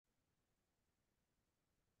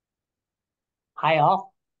Hi,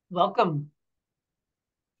 all. Welcome.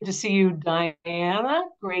 Good to see you, Diana.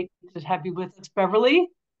 Great to have you with us, Beverly.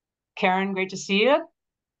 Karen, great to see you.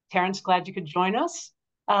 Terrence, glad you could join us.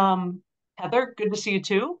 Um, Heather, good to see you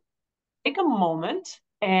too. Take a moment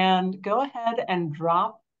and go ahead and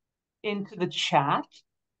drop into the chat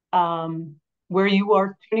um, where you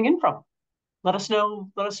are tuning in from. Let us know.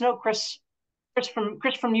 Let us know, Chris. Chris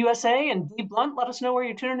from USA and D Blunt. Let us know where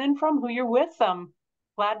you're tuning in from, who you're with.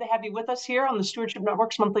 Glad to have you with us here on the Stewardship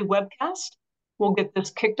Network's monthly webcast. We'll get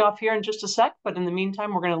this kicked off here in just a sec, but in the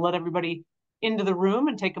meantime, we're going to let everybody into the room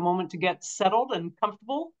and take a moment to get settled and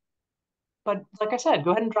comfortable. But like I said,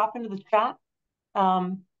 go ahead and drop into the chat.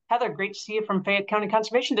 Heather, great to see you from Fayette County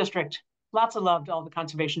Conservation District. Lots of love to all the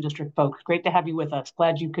Conservation District folks. Great to have you with us.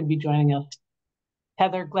 Glad you could be joining us.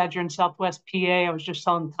 Heather, glad you're in Southwest PA. I was just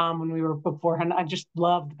telling Tom when we were beforehand, I just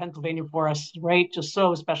love the Pennsylvania forests, right? Just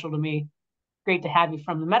so special to me. Great to have you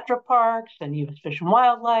from the Metro Parks and U.S. Fish and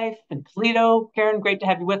Wildlife and Toledo. Karen, great to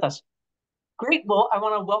have you with us. Great. Well, I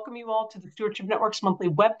want to welcome you all to the Stewardship Network's monthly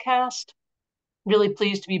webcast. Really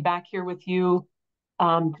pleased to be back here with you.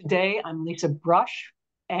 Today, I'm Lisa Brush.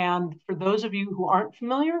 And for those of you who aren't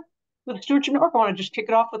familiar with the Stewardship Network, I want to just kick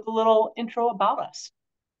it off with a little intro about us.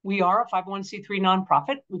 We are a 501c3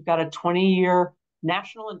 nonprofit. We've got a 20-year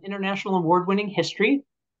national and international award-winning history.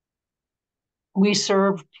 We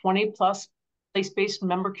serve 20 plus place-based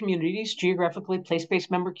member communities, geographically place-based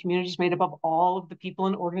member communities made up of all of the people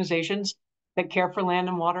and organizations that care for land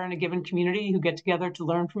and water in a given community, who get together to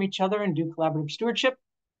learn from each other and do collaborative stewardship.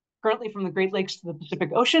 Currently from the Great Lakes to the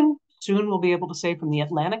Pacific Ocean. Soon we'll be able to say from the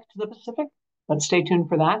Atlantic to the Pacific, but stay tuned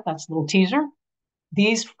for that. That's a little teaser.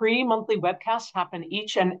 These free monthly webcasts happen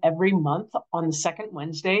each and every month on the second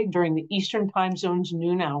Wednesday during the Eastern Time Zone's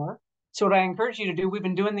noon hour. So what I encourage you to do, we've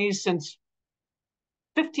been doing these since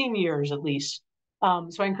 15 years at least.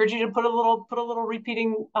 So I encourage you to put a little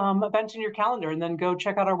repeating event in your calendar, and then go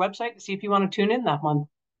check out our website to see if you want to tune in that month.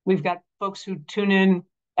 We've got folks who tune in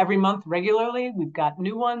every month regularly. We've got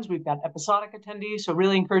new ones. We've got episodic attendees. So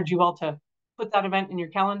really encourage you all to put that event in your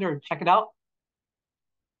calendar and check it out.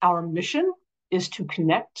 Our mission is to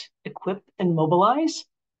connect, equip, and mobilize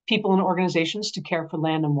people and organizations to care for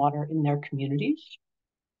land and water in their communities.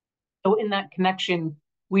 So in that connection,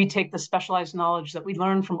 we take the specialized knowledge that we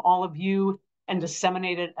learn from all of you and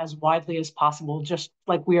disseminate it as widely as possible, just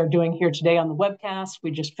like we are doing here today on the webcast.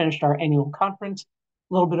 We just finished our annual conference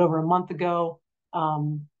a little bit over a month ago.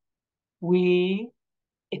 We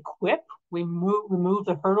equip, we remove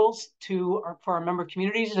the hurdles for our member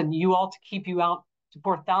communities and you all, to keep you out, to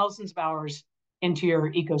pour thousands of hours into your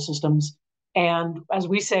ecosystems. And as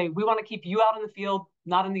we say, we want to keep you out in the field,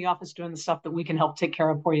 not in the office doing the stuff that we can help take care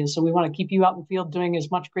of for you. So we want to keep you out in the field doing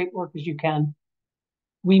as much great work as you can.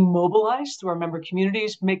 We mobilize through our member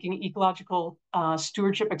communities, making ecological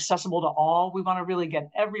stewardship accessible to all. We want to really get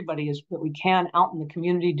everybody that we can out in the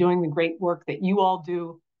community doing the great work that you all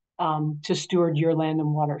do to steward your land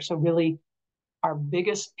and water. So really, our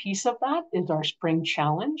biggest piece of that is our spring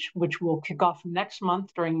challenge, which will kick off next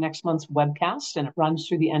month during next month's webcast, and it runs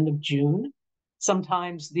through the end of June.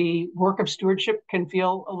 Sometimes the work of stewardship can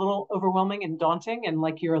feel a little overwhelming and daunting and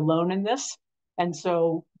like you're alone in this. And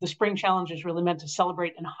so the spring challenge is really meant to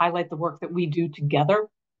celebrate and highlight the work that we do together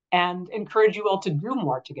and encourage you all to do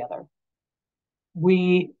more together.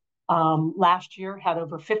 We last year had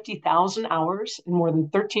over 50,000 hours and more than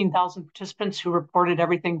 13,000 participants who reported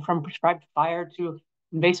everything from prescribed fire to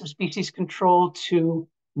invasive species control to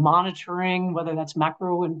monitoring, whether that's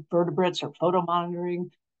macroinvertebrates or photo monitoring,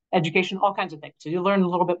 education, all kinds of things. So you'll learn a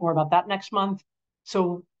little bit more about that next month.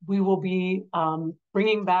 So we will be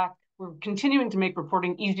bringing back, we're continuing to make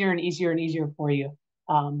reporting easier and easier and easier for you.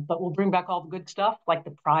 But we'll bring back all the good stuff like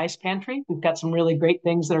the prize pantry. We've got some really great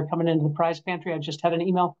things that are coming into the prize pantry. I just had an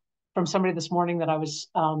email from somebody this morning that I was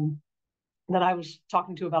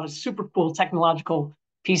talking to about a super cool technological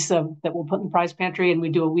piece that we'll put in the prize pantry, and we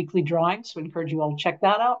do a weekly drawing. So I encourage you all to check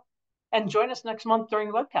that out and join us next month during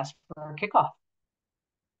the webcast for our kickoff.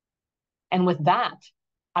 And with that,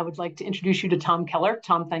 I would like to introduce you to Tom Keller.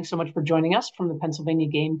 Tom, thanks so much for joining us from the Pennsylvania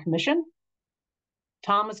Game Commission.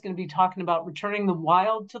 Tom is going to be talking about returning the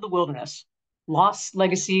wild to the wilderness, loss,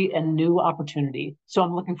 legacy, and new opportunity. So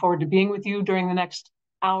I'm looking forward to being with you during the next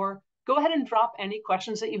hour. Go ahead and drop any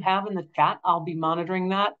questions that you have in the chat. I'll be monitoring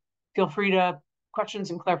that. Feel free to questions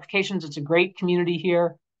and clarifications. It's a great community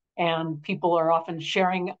here, and people are often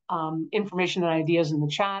sharing information and ideas in the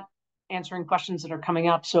chat, answering questions that are coming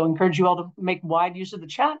up. So I encourage you all to make wide use of the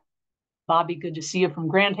chat. Bobby, good to see you from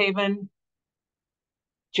Grand Haven.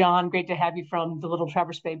 John, great to have you from the Little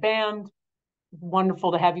Traverse Bay Band.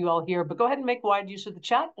 Wonderful to have you all here. But go ahead and make wide use of the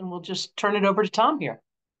chat, and we'll just turn it over to Tom here.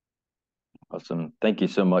 Awesome. Thank you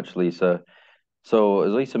so much, Lisa. So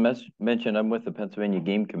as Lisa mentioned, I'm with the Pennsylvania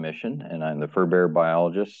Game Commission, and I'm the fur bearer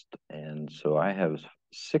biologist. And so I have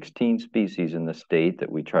 16 species in the state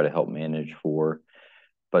that we try to help manage for.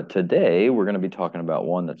 But today we're going to be talking about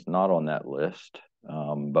one that's not on that list,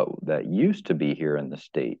 but that used to be here in the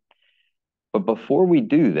state. But before we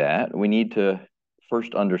do that, we need to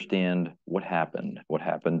first understand what happened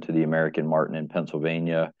to the American marten in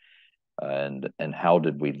Pennsylvania, and how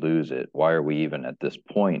did we lose it? Why are we even at this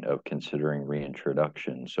point of considering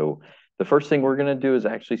reintroduction? So the first thing we're going to do is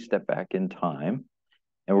actually step back in time,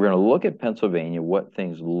 and we're going to look at Pennsylvania, what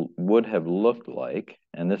things would have looked like.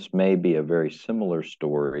 And this may be a very similar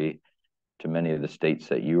story to many of the states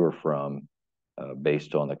that you are from,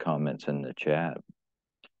 based on the comments in the chat.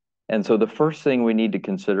 And so the first thing we need to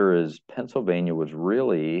consider is Pennsylvania was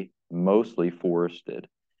really mostly forested.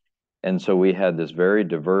 And so we had this very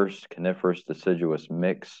diverse coniferous deciduous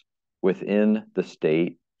mix within the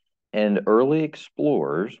state. And early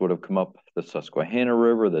explorers would have come up the Susquehanna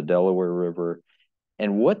River, the Delaware River,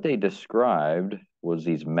 and what they described was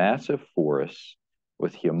these massive forests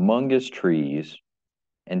with humongous trees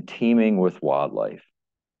and teeming with wildlife.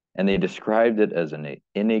 And they described it as an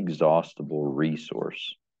inexhaustible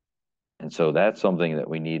resource. And so that's something that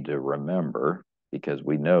we need to remember, because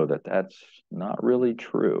we know that that's not really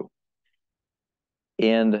true.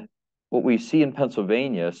 And what we see in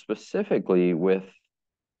Pennsylvania, specifically with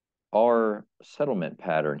our settlement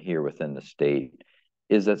pattern here within the state,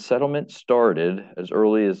 is that settlement started as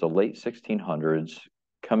early as the late 1600s,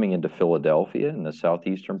 coming into Philadelphia in the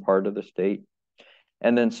southeastern part of the state,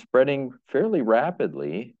 and then spreading fairly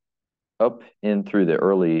rapidly up in through the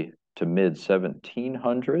early to mid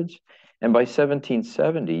 1700s. And by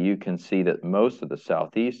 1770, you can see that most of the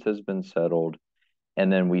southeast has been settled.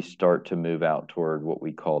 And then we start to move out toward what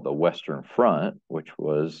we call the Western Front, which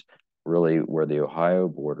was really where the Ohio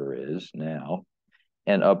border is now,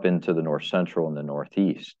 and up into the north central and the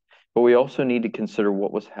northeast. But we also need to consider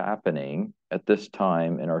what was happening at this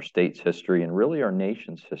time in our state's history and really our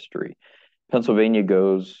nation's history. Pennsylvania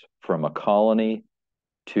goes from a colony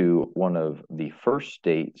to one of the first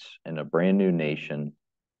states in a brand new nation.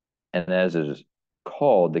 And as is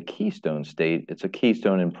called the Keystone State, it's a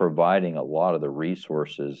keystone in providing a lot of the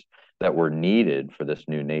resources that were needed for this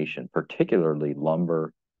new nation, particularly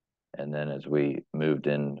lumber. And then as we moved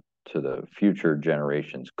into the future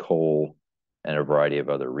generations, coal and a variety of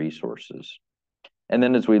other resources. And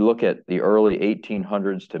then as we look at the early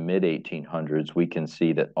 1800s to mid 1800s, we can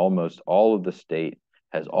see that almost all of the state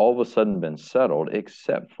has all of a sudden been settled,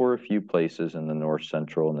 except for a few places in the north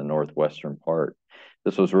central and the northwestern part.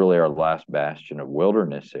 This was really our last bastion of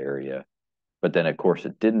wilderness area. But then, of course,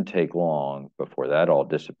 it didn't take long before that all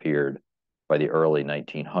disappeared by the early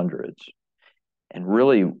 1900s. And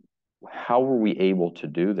really, how were we able to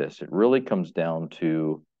do this? It really comes down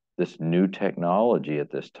to this new technology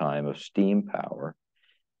at this time of steam power.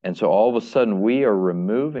 And so all of a sudden, we are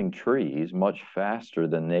removing trees much faster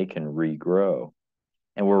than they can regrow.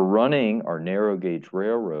 And we're running our narrow gauge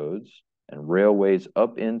railroads and railways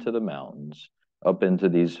up into the mountains, up into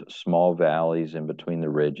these small valleys in between the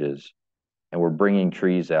ridges, and we're bringing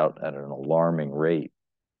trees out at an alarming rate.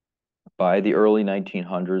 By the early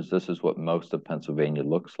 1900s, this is what most of Pennsylvania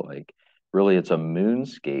looks like. Really, it's a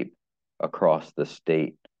moonscape across the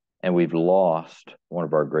state, and we've lost one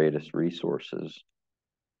of our greatest resources.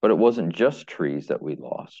 But it wasn't just trees that we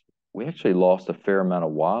lost. We actually lost a fair amount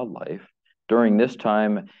of wildlife during this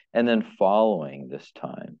time and then following this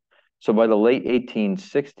time. So by the late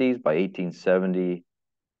 1860s, by 1870,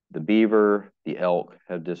 the beaver, the elk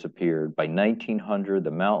have disappeared. By 1900, the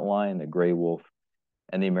mountain lion, the gray wolf,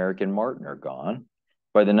 and the American marten are gone.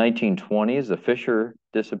 By the 1920s, the fisher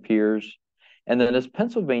disappears. And then as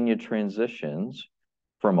Pennsylvania transitions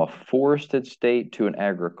from a forested state to an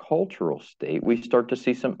agricultural state, we start to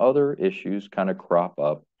see some other issues kind of crop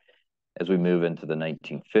up as we move into the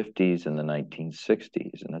 1950s and the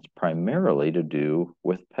 1960s. And that's primarily to do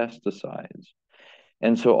with pesticides.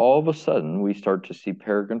 And so all of a sudden, we start to see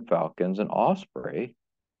peregrine falcons and osprey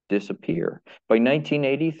disappear. By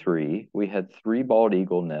 1983, we had 3 bald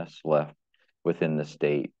eagle nests left within the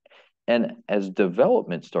state. And as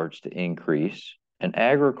development starts to increase and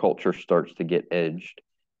agriculture starts to get edged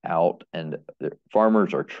out, and the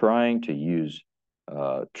farmers are trying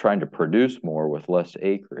to produce more with less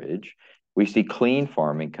acreage, we see clean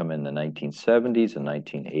farming come in the 1970s and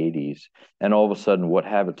 1980s. And all of a sudden, what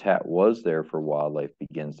habitat was there for wildlife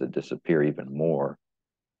begins to disappear even more.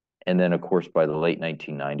 And then, of course, by the late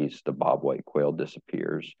 1990s, the bobwhite quail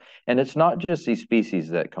disappears. And it's not just these species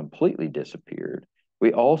that completely disappeared.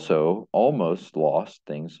 We also almost lost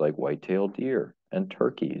things like white-tailed deer and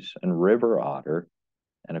turkeys and river otter,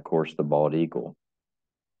 and of course, the bald eagle.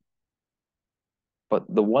 But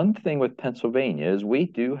the one thing with Pennsylvania is we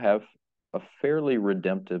do have a fairly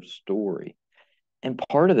redemptive story. And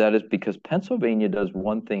part of that is because Pennsylvania does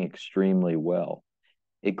one thing extremely well.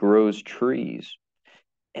 It grows trees,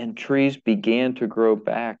 and trees began to grow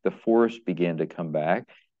back. The forest began to come back,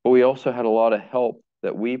 but we also had a lot of help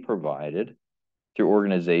that we provided through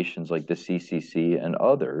organizations like the CCC and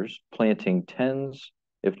others, planting tens,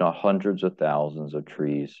 if not hundreds of thousands of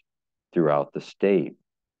trees throughout the state.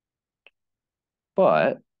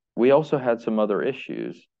 But we also had some other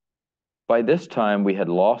issues. By this time, we had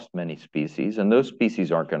lost many species, and those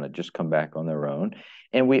species aren't going to just come back on their own.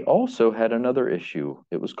 And we also had another issue.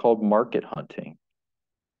 It was called market hunting.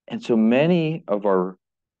 And so many of our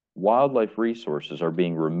wildlife resources are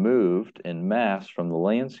being removed en masse from the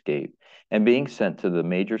landscape and being sent to the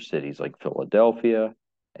major cities like Philadelphia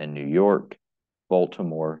and New York,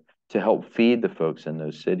 Baltimore, to help feed the folks in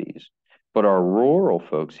those cities. But our rural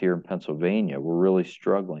folks here in Pennsylvania were really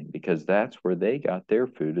struggling because that's where they got their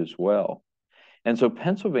food as well. And so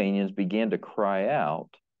Pennsylvanians began to cry out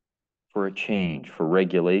for a change, for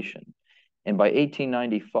regulation. And by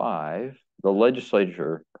 1895, the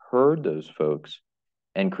legislature heard those folks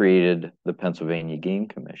and created the Pennsylvania Game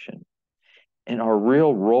Commission. And our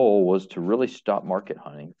real role was to really stop market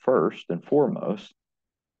hunting first and foremost,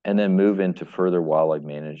 and then move into further wildlife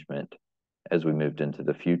management as we moved into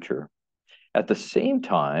the future. At the same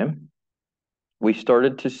time, we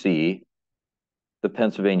started to see the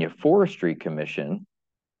Pennsylvania Forestry Commission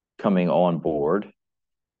coming on board.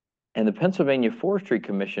 And the Pennsylvania Forestry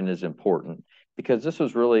Commission is important because this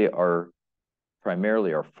was really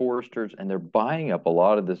primarily our foresters, and they're buying up a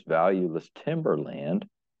lot of this valueless timberland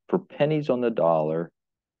for pennies on the dollar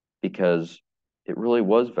because it really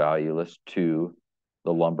was valueless to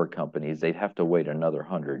the lumber companies. They'd have to wait another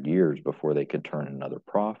 100 years before they could turn another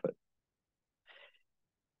profit.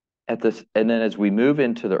 And then as we move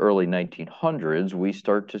into the early 1900s, we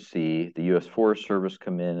start to see the U.S. Forest Service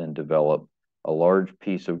come in and develop a large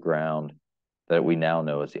piece of ground that we now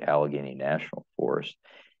know as the Allegheny National Forest.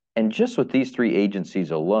 And just with these three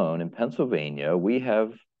agencies alone in Pennsylvania, we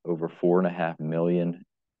have over 4.5 million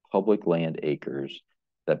public land acres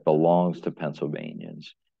that belongs to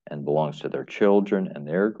Pennsylvanians and belongs to their children and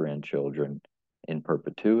their grandchildren in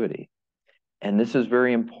perpetuity. And this is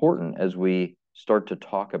very important as we start to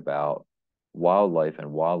talk about wildlife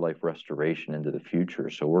and wildlife restoration into the future.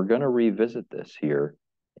 So we're going to revisit this here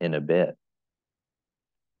in a bit.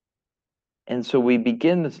 And so we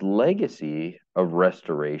begin this legacy of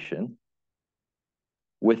restoration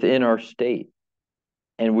within our state.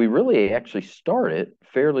 And we really actually start it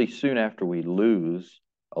fairly soon after we lose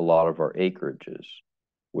a lot of our acreages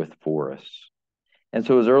with forests. And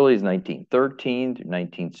so as early as 1913 to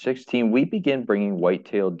 1916, we begin bringing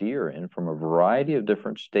white-tailed deer in from a variety of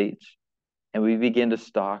different states, and we begin to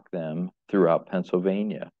stock them throughout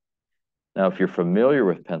Pennsylvania. Now, if you're familiar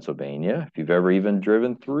with Pennsylvania, if you've ever even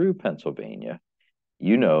driven through Pennsylvania,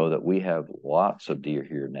 you know that we have lots of deer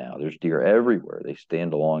here now. There's deer everywhere. They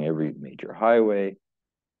stand along every major highway,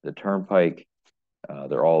 the turnpike.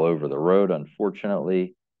 They're all over the road,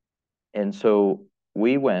 unfortunately. And so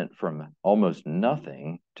we went from almost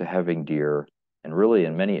nothing to having deer, and really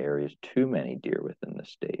in many areas, too many deer within the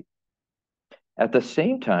state. At the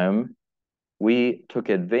same time, we took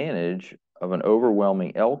advantage of an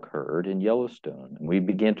overwhelming elk herd in Yellowstone, and we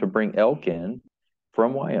began to bring elk in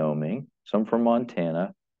from Wyoming, some from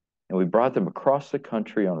Montana, and we brought them across the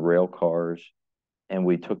country on rail cars, and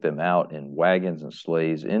we took them out in wagons and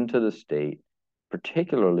sleighs into the state,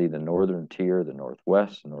 particularly the northern tier, the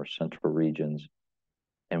northwest and north central regions,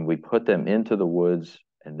 and we put them into the woods,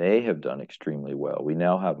 and they have done extremely well. We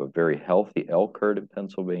now have a very healthy elk herd in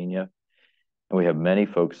Pennsylvania, and we have many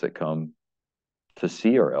folks that come to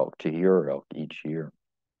see our elk, to hear our elk each year.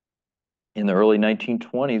 In the early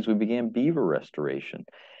 1920s, we began beaver restoration.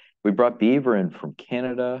 We brought beaver in from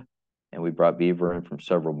Canada, and we brought beaver in from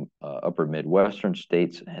several upper Midwestern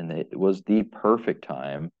states, and it was the perfect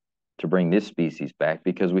time to bring this species back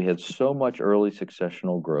because we had so much early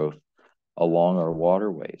successional growth along our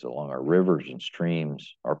waterways, along our rivers and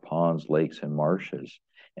streams, our ponds, lakes, and marshes,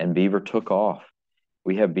 and beaver took off.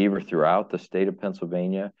 We have beaver throughout the state of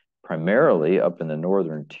Pennsylvania, primarily up in the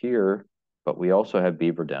northern tier, but we also have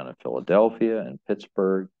beaver down in Philadelphia and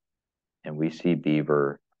Pittsburgh, and we see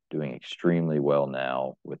beaver doing extremely well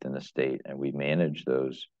now within the state, and we manage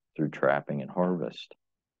those through trapping and harvest.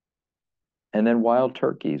 And then wild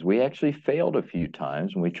turkeys. We actually failed a few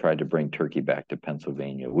times when we tried to bring turkey back to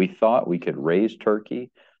Pennsylvania. We thought we could raise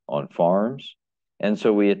turkey on farms. And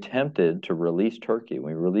so we attempted to release turkey.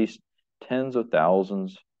 We released tens of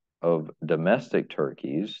thousands of domestic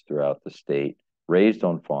turkeys throughout the state, raised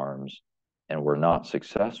on farms, and were not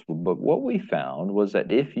successful. But what we found was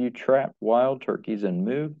that if you trap wild turkeys and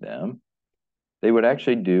move them, they would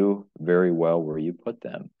actually do very well where you put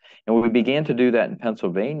them. And we began to do that in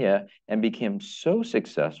Pennsylvania and became so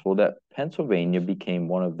successful that Pennsylvania became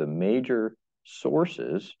one of the major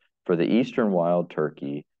sources for the eastern wild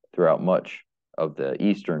turkey throughout much of the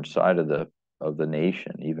eastern side of the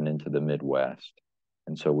nation, even into the Midwest.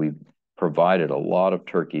 And so we provided a lot of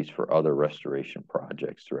turkeys for other restoration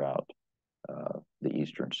projects throughout the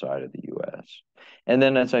eastern side of the U.S. And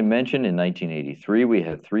then, as I mentioned, in 1983, we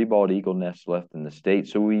had 3 bald eagle nests left in the state,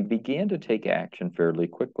 so we began to take action fairly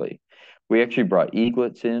quickly. We actually brought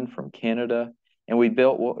eaglets in from Canada, and we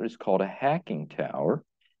built what is called a hacking tower,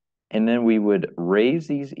 and then we would raise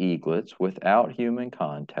these eaglets without human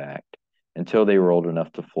contact until they were old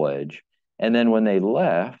enough to fledge. And then when they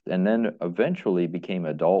left and then eventually became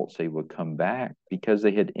adults, they would come back because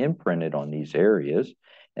they had imprinted on these areas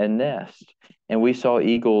and nest. And we saw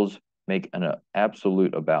eagles make an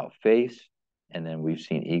absolute about face. And then we've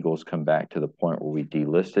seen eagles come back to the point where we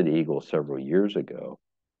delisted eagles several years ago.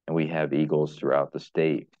 And we have eagles throughout the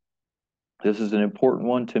state. This is an important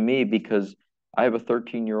one to me because I have a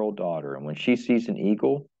 13-year-old daughter. And when she sees an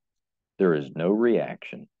eagle, there is no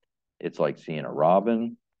reaction. It's like seeing a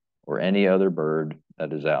robin or any other bird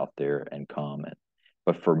that is out there and common.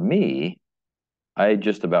 But for me, I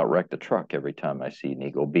just about wreck the truck every time I see an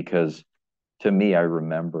eagle because to me, I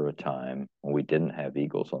remember a time when we didn't have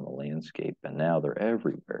eagles on the landscape, and now they're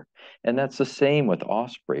everywhere. And that's the same with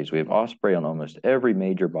ospreys. We have osprey on almost every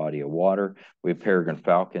major body of water. We have peregrine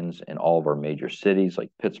falcons in all of our major cities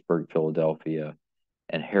like Pittsburgh, Philadelphia,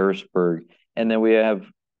 and Harrisburg. And then we have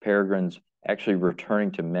peregrines actually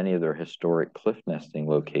returning to many of their historic cliff nesting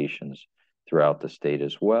locations throughout the state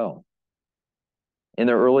as well. In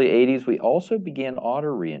the early 80s, we also began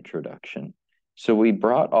otter reintroduction. So we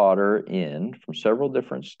brought otter in from several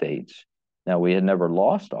different states. Now, we had never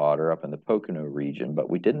lost otter up in the Pocono region, but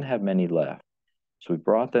we didn't have many left. So we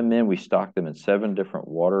brought them in. We stocked them in 7 different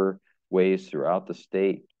waterways throughout the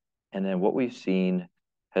state. And then what we've seen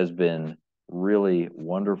has been really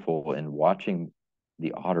wonderful in watching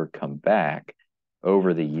the otter come back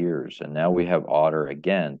over the years. And now we have otter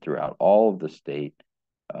again throughout all of the state.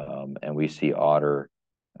 And we see otter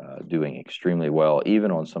doing extremely well, even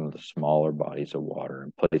on some of the smaller bodies of water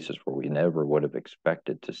in places where we never would have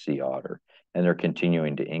expected to see otter. And they're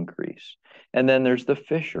continuing to increase. And then there's the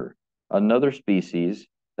fisher, another species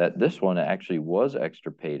that this one actually was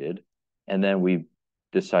extirpated. And then we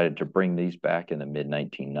decided to bring these back in the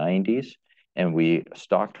mid-1990s. And we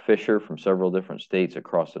stocked fisher from several different states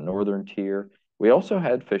across the northern tier. We also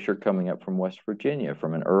had fisher coming up from West Virginia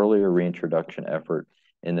from an earlier reintroduction effort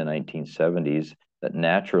in the 1970s that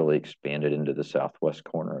naturally expanded into the southwest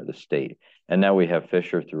corner of the state. And now we have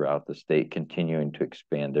fisher throughout the state continuing to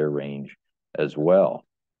expand their range as well.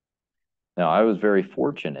 Now, I was very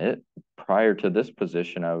fortunate. Prior to this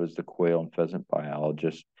position, I was the quail and pheasant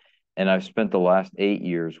biologist, and I've spent the last 8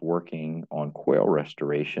 years working on quail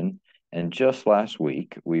restoration. And just last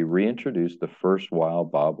week, we reintroduced the first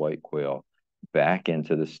wild bobwhite quail back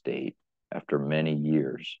into the state after many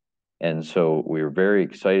years. And so we were very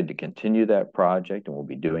excited to continue that project, and we'll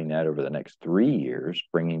be doing that over the next 3 years,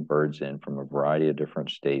 bringing birds in from a variety of different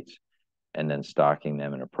states and then stocking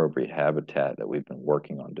them in appropriate habitat that we've been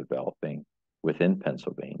working on developing within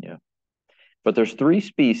Pennsylvania. But there's 3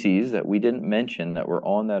 species that we didn't mention that were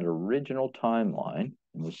on that original timeline.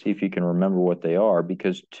 And we'll see if you can remember what they are,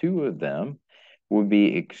 because 2 of them would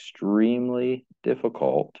be extremely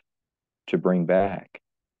difficult to bring back.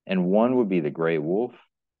 And one would be the gray wolf,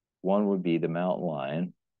 one would be the mountain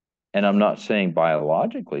lion. And I'm not saying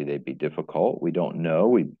biologically they'd be difficult. We don't know.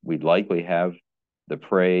 We'd likely have the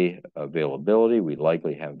prey availability. We'd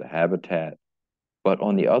likely have the habitat. But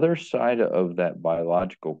on the other side of that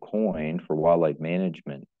biological coin for wildlife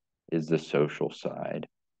management is the social side.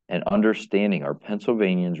 And understanding, are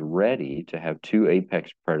Pennsylvanians ready to have 2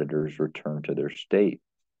 apex predators return to their state?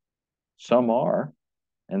 Some are,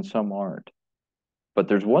 and some aren't. But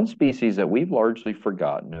there's one species that we've largely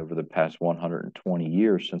forgotten over the past 120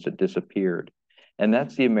 years since it disappeared, and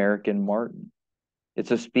that's the American marten.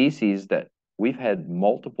 It's a species that we've had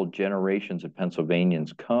multiple generations of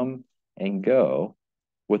Pennsylvanians come and go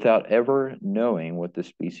without ever knowing what the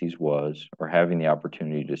species was or having the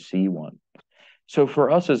opportunity to see one. So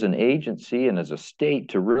for us as an agency and as a state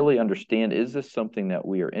to really understand, is this something that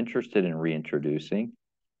we are interested in reintroducing?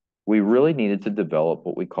 We really needed to develop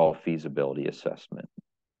what we call feasibility assessment.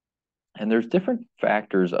 And there's different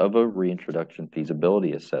factors of a reintroduction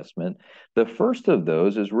feasibility assessment. The first of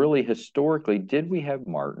those is really historically, did we have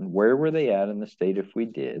marten? Where were they at in the state if we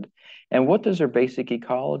did? And what does their basic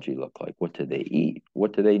ecology look like? What do they eat?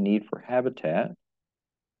 What do they need for habitat?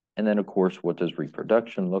 And then, of course, what does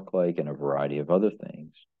reproduction look like and a variety of other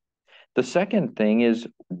things? The second thing is,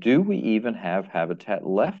 do we even have habitat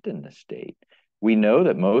left in the state? We know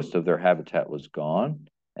that most of their habitat was gone,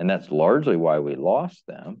 and that's largely why we lost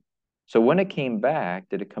them. So when it came back,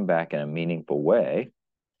 did it come back in a meaningful way?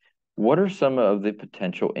 What are some of the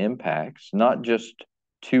potential impacts, not just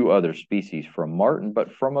to other species from marten,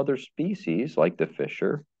 but from other species like the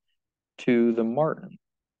fisher to the marten?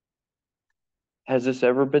 Has this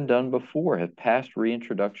ever been done before? Have past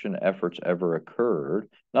reintroduction efforts ever occurred?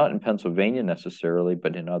 Not in Pennsylvania necessarily,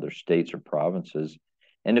 but in other states or provinces.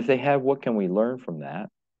 And if they have, what can we learn from that?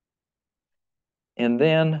 And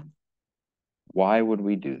then, why would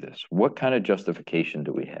we do this? What kind of justification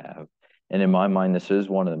do we have? And in my mind, this is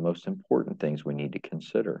one of the most important things we need to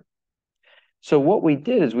consider. So what we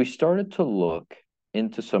did is we started to look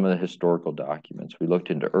into some of the historical documents. We looked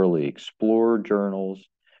into early explorer journals,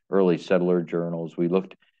 early settler journals. We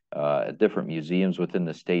looked at different museums within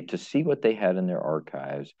the state to see what they had in their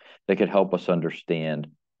archives that could help us understand,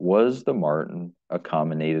 was the marten a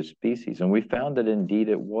common native species? And we found that indeed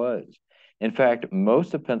it was. In fact,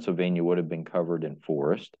 most of Pennsylvania would have been covered in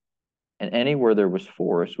forest, and anywhere there was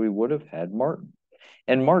forest, we would have had marten.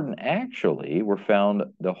 And marten actually were found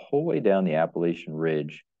the whole way down the Appalachian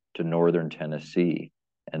Ridge to northern Tennessee,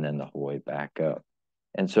 and then the whole way back up.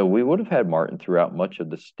 And so we would have had marten throughout much of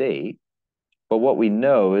the state, but what we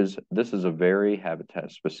know is this is a very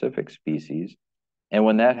habitat-specific species, and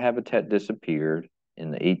when that habitat disappeared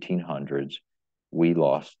in the 1800s, we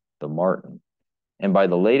lost the marten. And by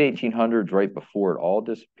the late 1800s, right before it all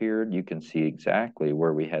disappeared, you can see exactly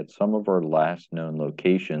where we had some of our last known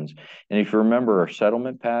locations. And if you remember our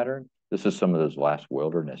settlement pattern, this is some of those last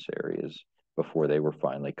wilderness areas before they were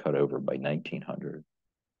finally cut over by 1900.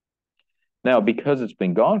 Now, because it's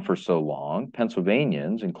been gone for so long,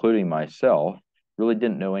 Pennsylvanians, including myself, really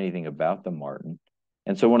didn't know anything about the marten.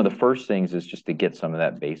 And so one of the first things is just to get some of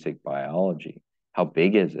that basic biology. How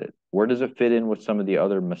big is it? Where does it fit in with some of the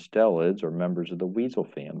other mustelids or members of the weasel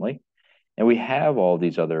family? And we have all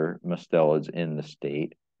these other mustelids in the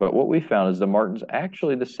state, but what we found is the marten's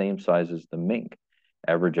actually the same size as the mink,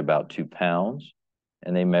 average about 2 pounds,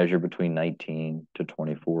 and they measure between 19 to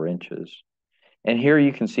 24 inches. And here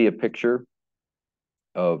you can see a picture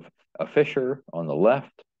of a fisher on the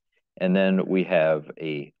left, and then we have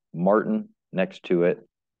a marten next to it.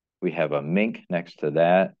 We have a mink next to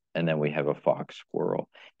that, and then we have a fox squirrel.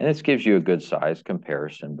 And this gives you a good size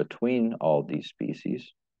comparison between all these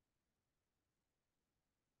species.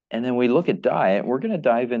 And then we look at diet. We're going to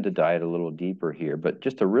dive into diet a little deeper here, but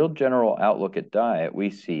just a real general outlook at diet, we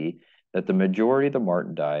see that the majority of the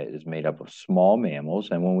marten diet is made up of small mammals.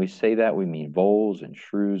 And when we say that, we mean voles and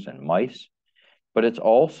shrews and mice, but it's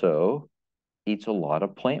also eats a lot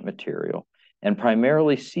of plant material and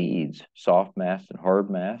primarily seeds, soft mast and hard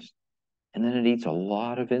mast. And then it eats a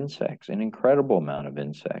lot of insects, an incredible amount of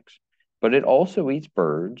insects. But it also eats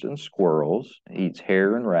birds and squirrels, it eats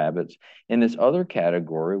hare and rabbits. In this other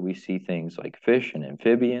category, we see things like fish and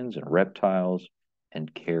amphibians and reptiles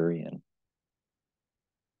and carrion.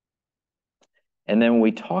 And then when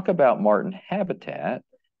we talk about marten habitat,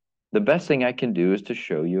 the best thing I can do is to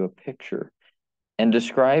show you a picture and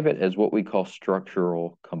describe it as what we call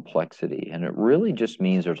structural complexity. And it really just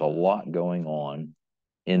means there's a lot going on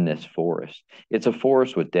in this forest. It's a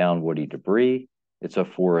forest with down woody debris. It's a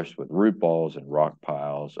forest with root balls and rock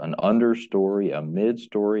piles, an understory, a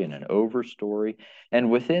midstory, and an overstory.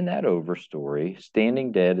 And within that overstory,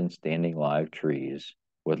 standing dead and standing live trees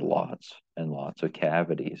with lots and lots of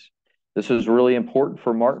cavities. This is really important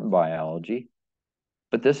for marten biology,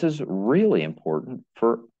 but this is really important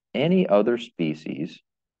for any other species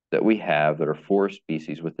that we have that are forest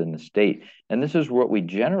species within the state. And this is what we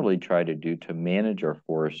generally try to do to manage our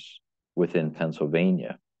forests within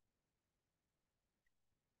Pennsylvania.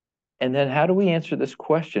 And then how do we answer this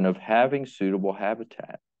question of having suitable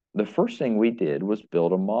habitat? The first thing we did was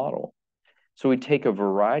build a model. So we take a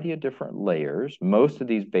variety of different layers, most of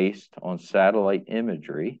these based on satellite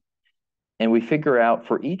imagery, and we figure out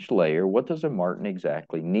for each layer, what does a marten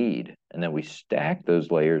exactly need? And then we stack those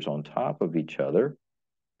layers on top of each other.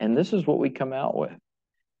 And this is what we come out with.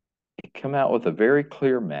 It come out with a very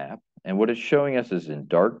clear map. And what it's showing us is in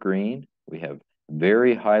dark green, we have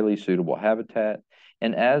very highly suitable habitat.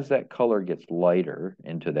 And as that color gets lighter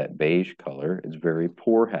into that beige color, it's very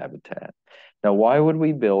poor habitat. Now, why would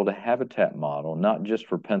we build a habitat model, not just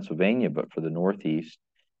for Pennsylvania, but for the Northeast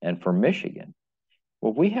and for Michigan?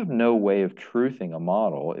 Well, we have no way of truthing a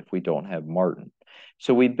model if we don't have marten.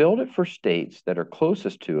 So we build it for states that are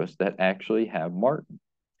closest to us that actually have marten.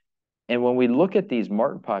 And when we look at these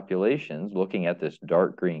marten populations, looking at this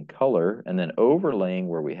dark green color and then overlaying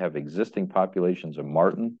where we have existing populations of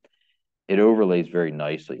marten, it overlays very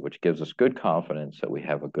nicely, which gives us good confidence that we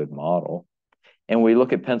have a good model. And we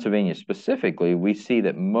look at Pennsylvania specifically, we see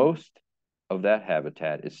that most of that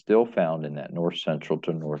habitat is still found in that north central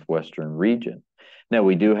to northwestern region. Now,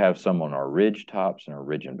 we do have some on our ridge tops and our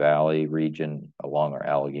ridge and valley region along our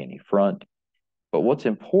Allegheny front. But what's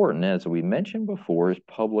important, as we mentioned before, is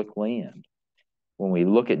public land. When we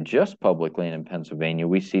look at just public land in Pennsylvania,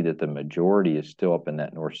 we see that the majority is still up in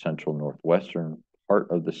that north central, northwestern part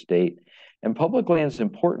of the state. And public land is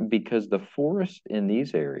important because the forests in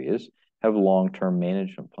these areas have long-term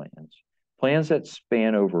management plans, plans that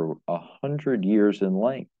span over 100 years in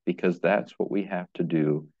length, because that's what we have to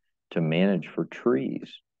do to manage for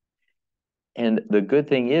trees. And the good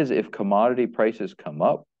thing is, if commodity prices come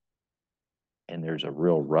up and there's a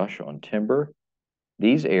real rush on timber,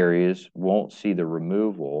 these areas won't see the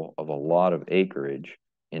removal of a lot of acreage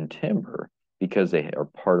in timber because they are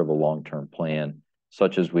part of a long-term plan,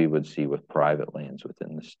 such as we would see with private lands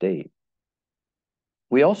within the state.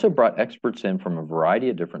 We also brought experts in from a variety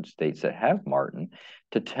of different states that have marten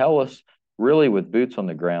to tell us, really with boots on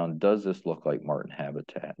the ground, does this look like marten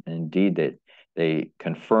habitat? And indeed, they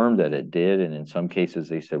confirmed that it did, and in some cases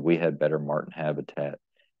they said we had better marten habitat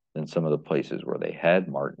than some of the places where they had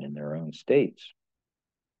marten in their own states.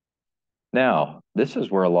 Now, this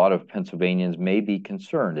is where a lot of Pennsylvanians may be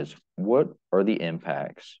concerned, is what are the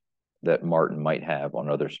impacts that marten might have on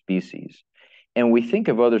other species? And we think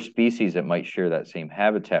of other species that might share that same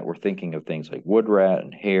habitat. We're thinking of things like wood rat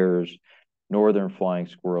and hares, northern flying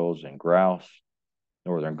squirrels and grouse,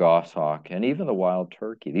 northern goshawk, and even the wild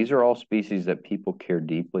turkey. These are all species that people care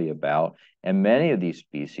deeply about. And many of these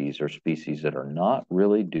species are species that are not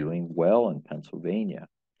really doing well in Pennsylvania.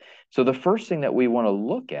 So the first thing that we want to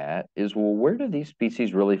look at is, well, where do these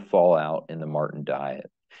species really fall out in the marten diet?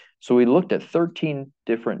 So we looked at 13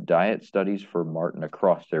 different diet studies for marten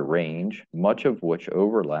across their range, much of which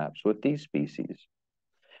overlaps with these species.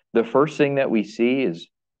 The first thing that we see is,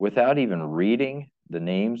 without even reading the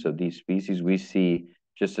names of these species, we see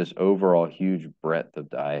just this overall huge breadth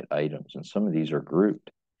of diet items, and some of these are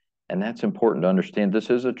grouped. And that's important to understand.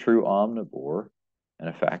 This is a true omnivore and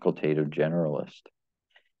a facultative generalist.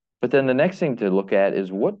 But then the next thing to look at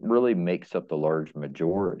is what really makes up the large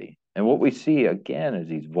majority. And what we see again is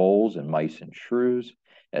these voles and mice and shrews.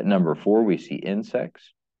 At number 4, we see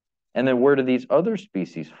insects. And then where do these other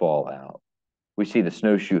species fall out? We see the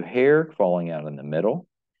snowshoe hare falling out in the middle.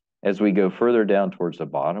 As we go further down towards the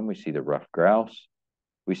bottom, we see the ruffed grouse.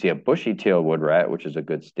 We see a bushy-tailed wood rat, which is a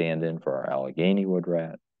good stand-in for our Allegheny wood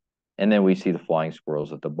rat. And then we see the flying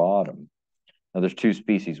squirrels at the bottom. Now, there's 2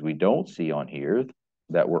 species we don't see on here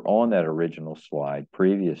that were on that original slide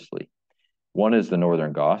previously. One is the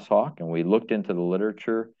northern goshawk, and we looked into the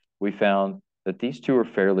literature. We found that these 2 are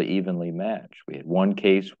fairly evenly matched. We had 1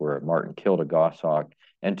 case where a marten killed a goshawk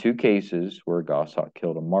and 2 cases where a goshawk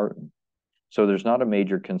killed a marten. So there's not a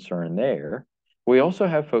major concern there. We also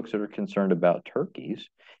have folks that are concerned about turkeys,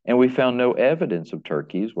 and we found no evidence of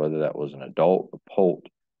turkeys, whether that was an adult, a poult,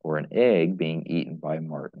 or an egg, being eaten by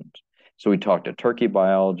martens. So we talked to turkey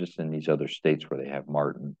biologists in these other states where they have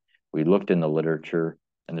marten. We looked in the literature,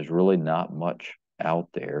 and there's really not much out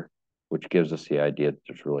there, which gives us the idea that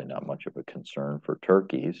there's really not much of a concern for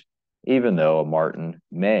turkeys, even though a marten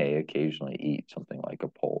may occasionally eat something like a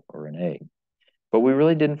poult or an egg. But we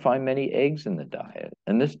really didn't find many eggs in the diet.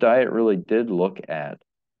 And this diet really did look at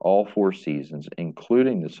all 4 seasons,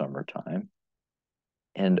 including the summertime.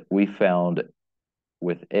 And we found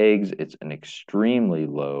with eggs, it's an extremely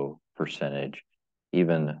low percentage,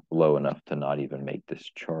 even low enough to not even make this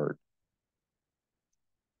chart.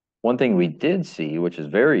 One thing we did see, which is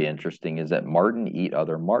very interesting, is that marten eat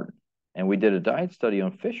other marten. And we did a diet study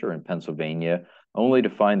on fisher in Pennsylvania, only to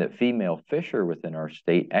find that female fisher within our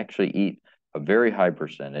state actually eat a very high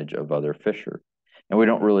percentage of other fisher. And we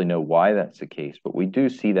don't really know why that's the case, but we do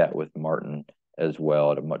see that with marten as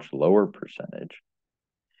well at a much lower percentage.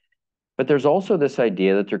 But there's also this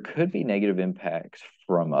idea that there could be negative impacts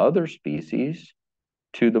from other species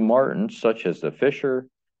to the marten, such as the fisher,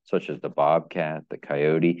 such as the bobcat, the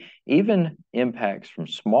coyote, even impacts from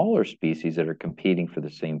smaller species that are competing for the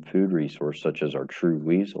same food resource, such as our true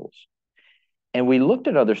weasels. And we looked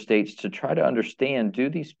at other states to try to understand, do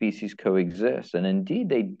these species coexist? And indeed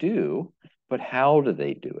they do, but how do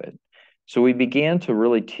they do it? So we began to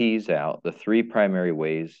really tease out the three primary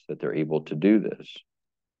ways that they're able to do this.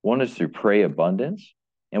 One is through prey abundance,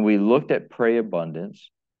 and we looked at prey abundance,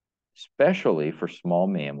 especially for small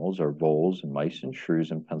mammals or voles and mice and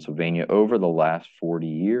shrews in Pennsylvania over the last 40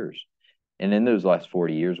 years. And in those last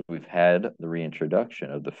 40 years, we've had the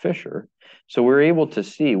reintroduction of the fisher. So we're able to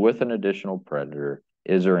see with an additional predator,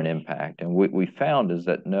 is there an impact? And what we found is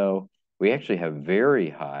that no, we actually have very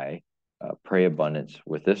high prey abundance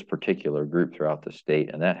with this particular group throughout the state,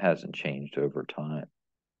 and that hasn't changed over time.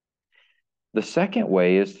 The second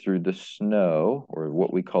way is through the snow, or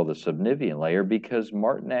what we call the subnivean layer, because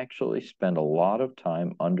marten actually spend a lot of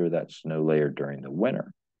time under that snow layer during the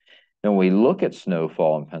winter. When we look at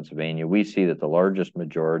snowfall in Pennsylvania, we see that the largest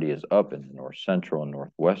majority is up in the north central and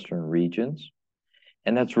northwestern regions.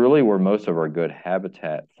 And that's really where most of our good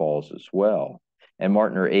habitat falls as well. And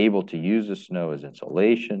marten are able to use the snow as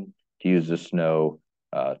insulation, to use the snow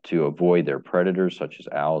to avoid their predators such as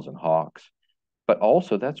owls and hawks. But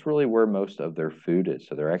also that's really where most of their food is.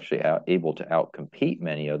 So they're actually able to outcompete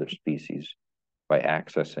many other species by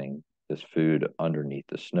accessing this food underneath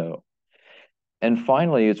the snow. And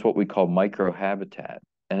finally, it's what we call microhabitat.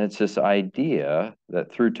 And it's this idea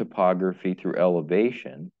that through topography, through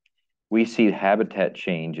elevation, we see habitat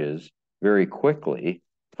changes very quickly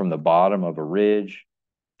from the bottom of a ridge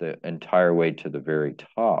the entire way to the very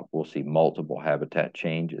top. We'll see multiple habitat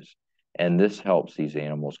changes. And this helps these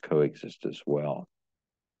animals coexist as well.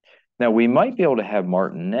 Now, we might be able to have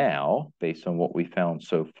marten now, based on what we found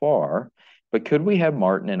so far, but could we have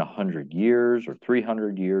marten in 100 years or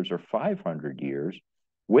 300 years or 500 years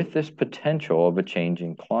with this potential of a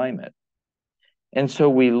changing climate? And so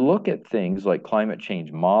we look at things like climate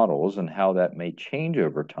change models and how that may change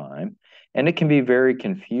over time. And it can be very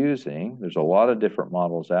confusing. There's a lot of different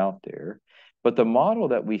models out there. But the model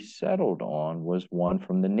that we settled on was one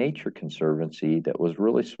from the Nature Conservancy that was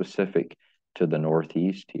really specific to the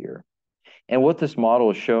Northeast here. And what this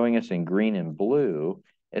model is showing us in green and blue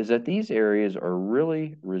is that these areas are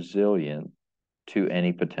really resilient to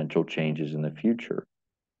any potential changes in the future.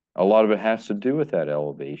 A lot of it has to do with that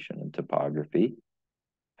elevation and topography,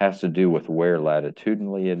 has to do with where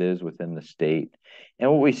latitudinally it is within the state. And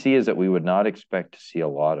what we see is that we would not expect to see a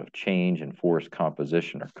lot of change in forest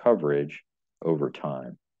composition or coverage over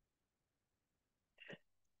time.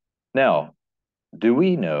 Now, do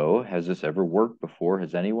we know, has this ever worked before?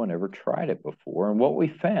 Has anyone ever tried it before? And what we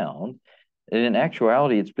found, in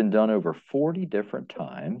actuality, it's been done over 40 different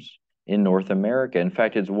times in North America. In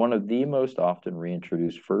fact, it's one of the most often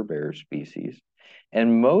reintroduced fur bearer species.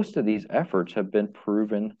 And most of these efforts have been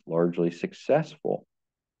proven largely successful.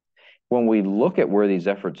 When we look at where these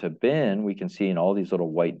efforts have been, we can see in all these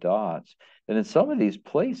little white dots that in some of these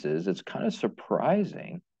places, it's kind of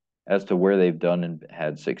surprising as to where they've done and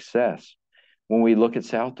had success. When we look at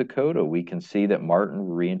South Dakota, we can see that marten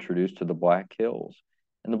were reintroduced to the Black Hills.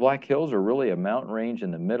 And the Black Hills are really a mountain range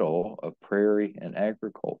in the middle of prairie and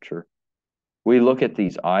agriculture. We look at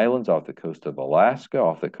these islands off the coast of Alaska,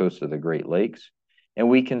 off the coast of the Great Lakes, and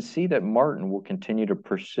we can see that marten will continue to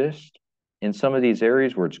persist in some of these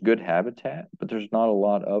areas where it's good habitat, but there's not a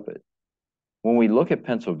lot of it. When we look at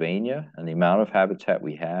Pennsylvania and the amount of habitat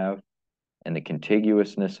we have and the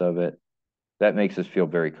contiguousness of it, that makes us feel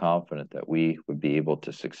very confident that we would be able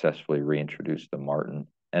to successfully reintroduce the marten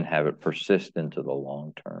and have it persist into the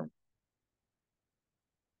long term.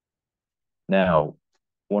 Now,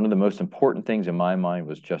 one of the most important things in my mind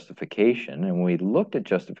was justification. And when we looked at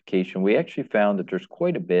justification, we actually found that there's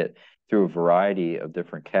quite a bit through a variety of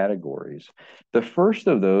different categories. The first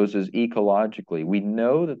of those is ecologically. We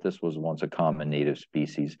know that this was once a common native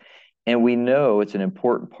species, and we know it's an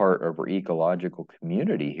important part of our ecological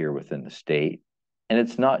community here within the state. And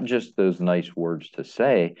it's not just those nice words to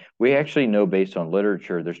say. We actually know based on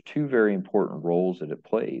literature, there's two very important roles that it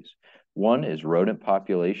plays. One is rodent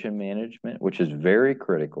population management, which is very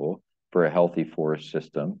critical for a healthy forest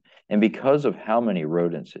system. And because of how many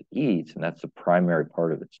rodents it eats, and that's the primary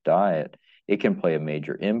part of its diet, it can play a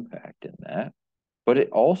major impact in that. But it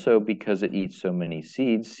also, because it eats so many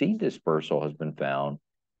seeds, seed dispersal has been found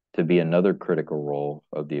to be another critical role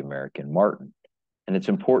of the American marten. And it's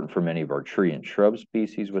important for many of our tree and shrub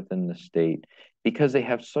species within the state because they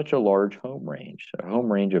have such a large home range, a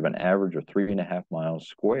home range of an average of 3.5 miles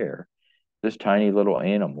square. This tiny little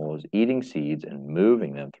animal is eating seeds and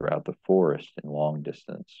moving them throughout the forest in long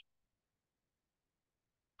distance.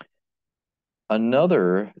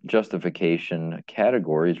 Another justification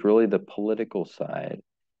category is really the political side.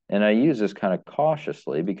 And I use this kind of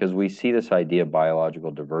cautiously because we see this idea of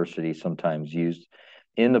biological diversity sometimes used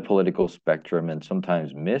in the political spectrum and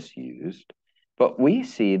sometimes misused. But we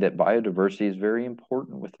see that biodiversity is very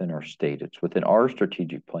important within our state. It's within our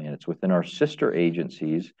strategic plan. It's within our sister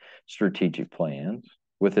agencies' strategic plans,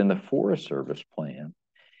 within the Forest Service plan.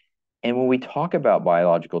 And when we talk about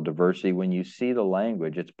biological diversity, when you see the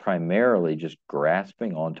language, it's primarily just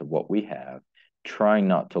grasping onto what we have, trying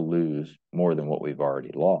not to lose more than what we've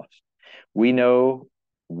already lost. We know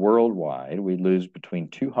worldwide we lose between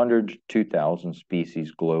 200 to 2,000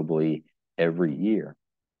 species globally every year.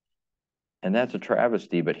 And that's a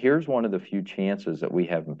travesty, but here's one of the few chances that we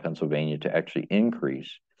have in Pennsylvania to actually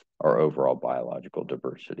increase our overall biological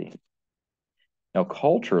diversity. Now,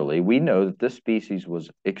 culturally, we know that this species was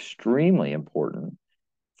extremely important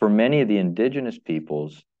for many of the indigenous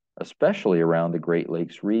peoples, especially around the Great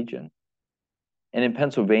Lakes region. And in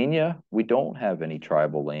Pennsylvania, we don't have any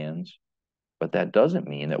tribal lands, but that doesn't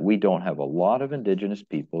mean that we don't have a lot of indigenous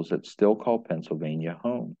peoples that still call Pennsylvania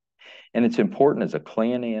home. And it's important as a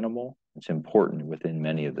clan animal. It's important within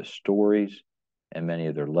many of the stories and many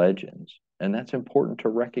of their legends. And that's important to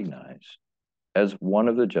recognize as one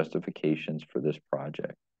of the justifications for this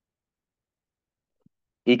project.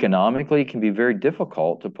 Economically, it can be very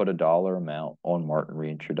difficult to put a dollar amount on marten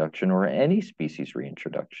reintroduction or any species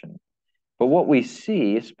reintroduction. But what we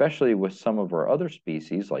see, especially with some of our other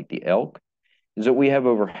species like the elk, is that we have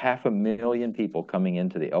over 500,000 people coming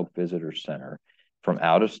into the Elk Visitor Center from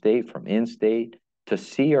out of state, from in state, to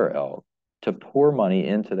see our elk, to pour money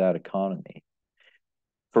into that economy.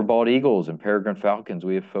 For bald eagles and peregrine falcons,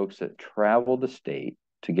 we have folks that travel the state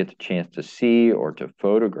to get the chance to see or to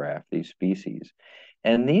photograph these species.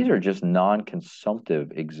 And these are just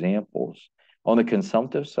non-consumptive examples. On the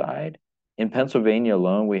consumptive side, in Pennsylvania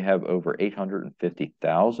alone, we have over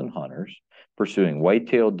 850,000 hunters pursuing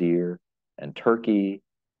white-tailed deer and turkey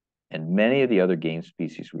and many of the other game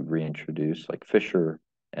species we've reintroduced, like fisher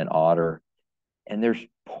and otter. And they're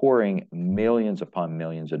pouring millions upon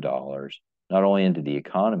millions of dollars, not only into the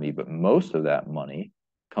economy, but most of that money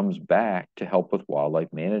comes back to help with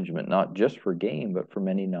wildlife management, not just for game, but for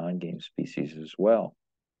many non-game species as well.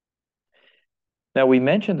 Now, we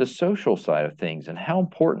mentioned the social side of things and how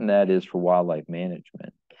important that is for wildlife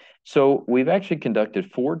management. So we've actually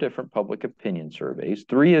conducted 4 different public opinion surveys.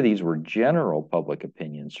 3 of these were general public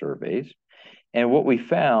opinion surveys. And what we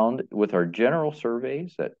found with our general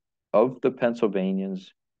surveys that of the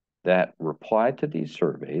Pennsylvanians that replied to these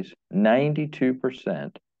surveys,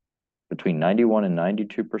 92%, between 91 and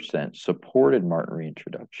 92% supported marten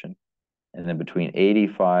reintroduction. And then between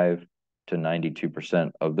 85 to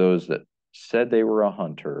 92% of those that said they were a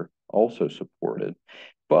hunter also supported.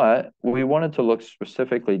 But we wanted to look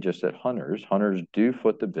specifically just at hunters. Hunters do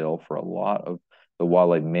foot the bill for a lot of the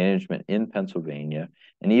wildlife management in Pennsylvania.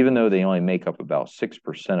 And even though they only make up about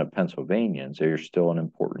 6% of Pennsylvanians, they are still an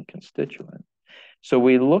important constituent. So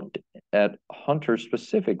we looked at hunters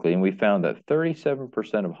specifically, and we found that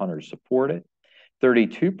 37% of hunters support it,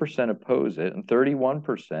 32% oppose it, and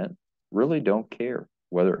 31% really don't care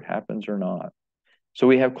whether it happens or not. So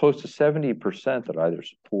we have close to 70% that either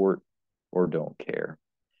support or don't care.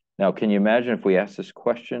 Now, can you imagine if we asked this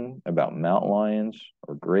question about mountain lions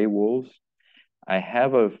or gray wolves? I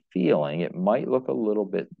have a feeling it might look a little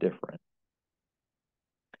bit different.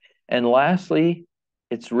 And lastly,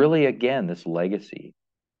 it's really, again, this legacy.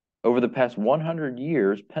 Over the past 100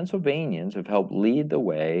 years, Pennsylvanians have helped lead the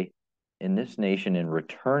way in this nation in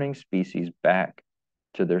returning species back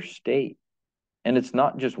to their state. And it's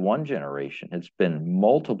not just one generation, it's been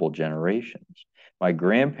multiple generations. My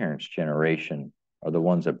grandparents' generation are the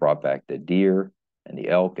ones that brought back the deer and the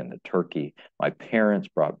elk and the turkey. My parents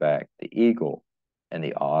brought back the eagle and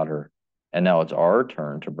the otter. And now it's our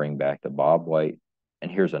turn to bring back the bobwhite. And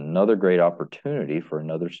here's another great opportunity for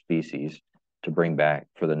another species to bring back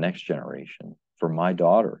for the next generation, for my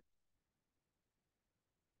daughter.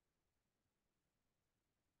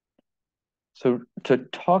 So to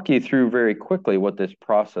talk you through very quickly what this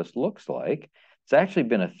process looks like, it's actually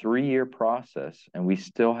been a 3-year process, and we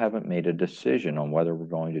still haven't made a decision on whether we're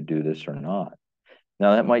going to do this or not.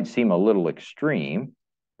 Now, that might seem a little extreme,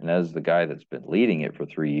 and as the guy that's been leading it for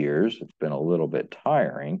 3 years, it's been a little bit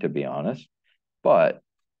tiring, to be honest, but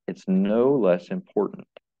it's no less important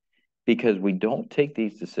because we don't take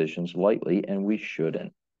these decisions lightly, and we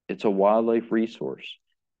shouldn't. It's a wildlife resource.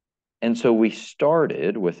 And so we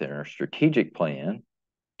started within our strategic plan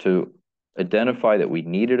to identify that we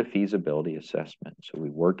needed a feasibility assessment. So we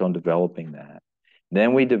worked on developing that.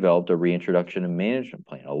 Then we developed a reintroduction and management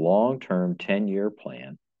plan, a long-term 10-year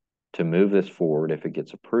plan to move this forward if it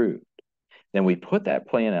gets approved. Then we put that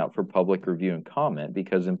plan out for public review and comment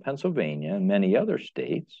because in Pennsylvania and many other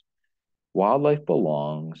states, wildlife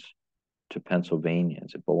belongs to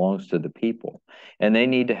Pennsylvanians. It belongs to the people. And they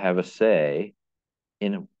need to have a say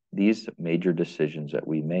in these major decisions that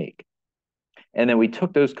we make. And then we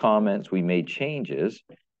took those comments, we made changes,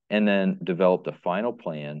 and then developed a final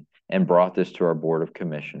plan and brought this to our Board of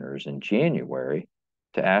Commissioners in January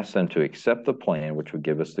to ask them to accept the plan, which would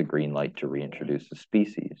give us the green light to reintroduce the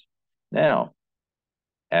species. Now,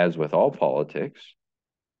 as with all politics,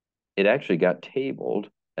 it actually got tabled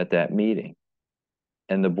at that meeting.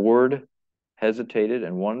 And the board hesitated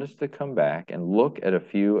and wanted us to come back and look at a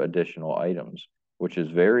few additional items, which is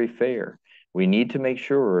very fair. We need to make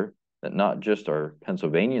sure that not just are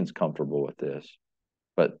Pennsylvanians comfortable with this,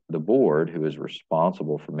 but the board, who is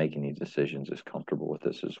responsible for making these decisions, is comfortable with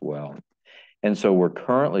this as well. And so we're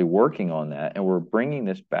currently working on that, and we're bringing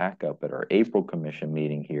this back up at our April commission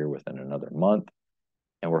meeting here within another month,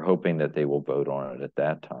 and we're hoping that they will vote on it at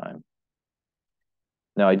that time.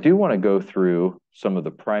 Now, I do want to go through some of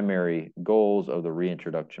the primary goals of the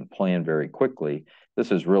reintroduction plan very quickly.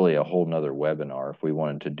 This is really a whole nother webinar if we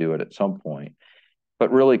wanted to do it at some point,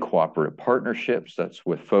 but really cooperative partnerships, that's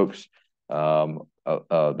with folks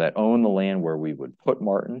that own the land where we would put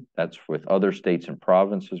marten. That's with other states and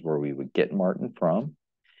provinces where we would get marten from.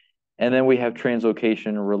 And then we have translocation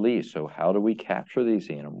and release. So how do we capture these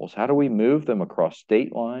animals? How do we move them across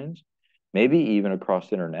state lines, maybe even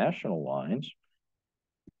across international lines?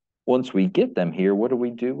 Once we get them here, what do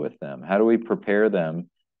we do with them? How do we prepare them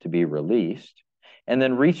to be released? And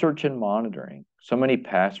then research and monitoring. So many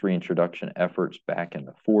past reintroduction efforts back in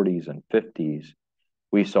the 40s and 50s,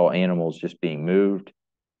 we saw animals just being moved,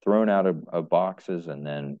 thrown out of boxes, and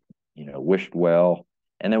then, wished well.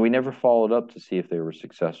 And then we never followed up to see if they were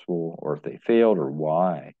successful or if they failed or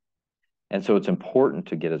why. And so it's important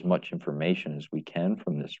to get as much information as we can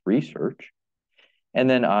from this research. And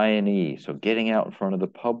then I&E, so getting out in front of the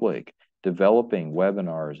public, developing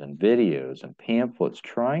webinars and videos and pamphlets,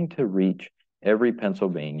 trying to reach every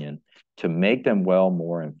Pennsylvanian to make them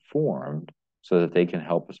more informed so that they can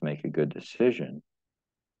help us make a good decision.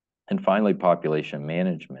 And finally, population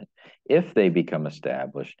management. If they become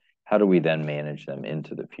established, how do we then manage them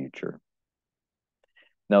into the future?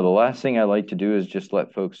 Now, the last thing I like to do is just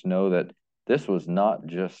let folks know that this was not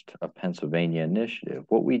just a Pennsylvania initiative.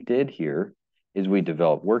 What we did here is we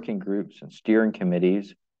developed working groups and steering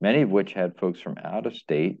committees, many of which had folks from out of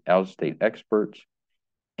state experts.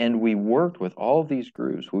 And we worked with all of these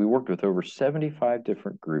groups. We worked with over 75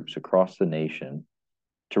 different groups across the nation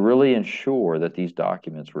to really ensure that these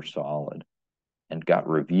documents were solid and got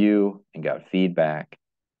review and got feedback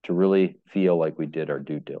to really feel like we did our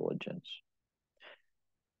due diligence.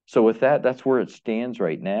 So with that, that's where it stands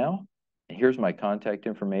right now. Here's my contact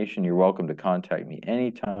information. You're welcome to contact me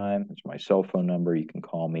anytime. It's my cell phone number. You can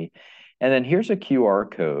call me. And then here's a QR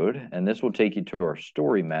code, and this will take you to our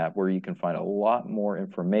story map where you can find a lot more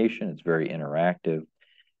information. It's very interactive.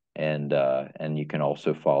 And you can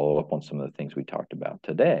also follow up on some of the things we talked about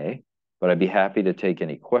today. But I'd be happy to take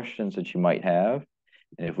any questions that you might have.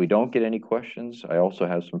 And if we don't get any questions, I also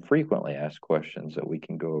have some frequently asked questions that we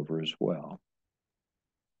can go over as well.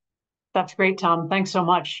 That's great, Tom. Thanks so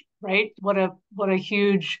much. Right? What a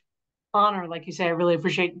huge honor. Like you say, I really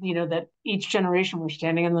appreciate, that each generation we're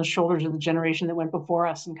standing on the shoulders of the generation that went before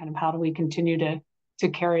us, and kind of how do we continue to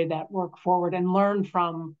carry that work forward and learn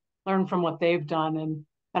from what they've done. And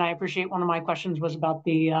I appreciate one of my questions was about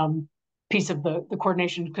the piece of the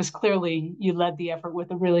coordination, because clearly you led the effort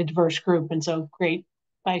with a really diverse group. And so great,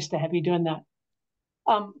 nice to have you doing that.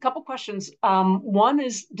 A couple questions. One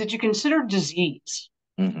is, did you consider disease?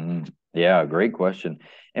 Mm-hmm. Yeah, great question.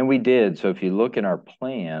 And we did. So if you look in our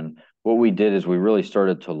plan, what we did is we really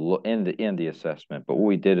started to look in the assessment, but what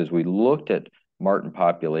we did is we looked at marten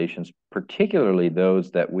populations, particularly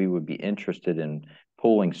those that we would be interested in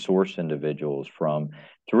pulling source individuals from,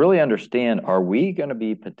 to really understand, are we going to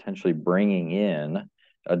be potentially bringing in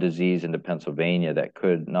a disease into Pennsylvania that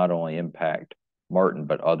could not only impact marten,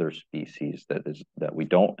 but other species that we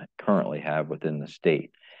don't currently have within the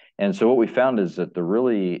state. And so what we found is that there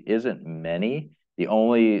really isn't many. The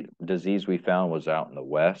only disease we found was out in the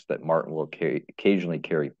west, that marten will occasionally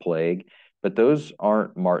carry plague, but those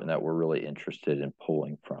aren't marten that we're really interested in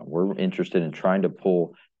pulling from. We're interested in trying to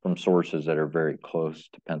pull from sources that are very close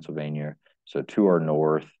to Pennsylvania, so to our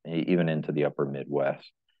north, even into the upper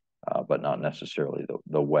Midwest, but not necessarily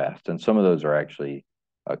the west. And some of those are actually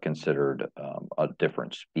considered a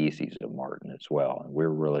different species of marten as well. And we're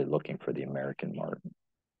really looking for the American marten.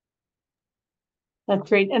 That's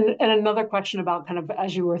great. And another question about kind of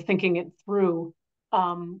as you were thinking it through,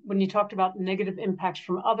 when you talked about negative impacts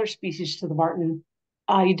from other species to the marten,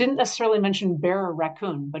 you didn't necessarily mention bear or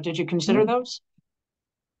raccoon, but did you consider Mm. those?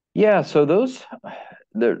 Yeah, so those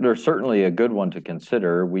they're certainly a good one to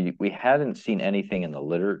consider. We hadn't seen anything in the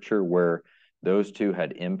literature where those two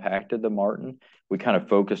had impacted the marten. We kind of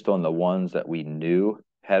focused on the ones that we knew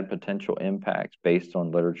had potential impacts based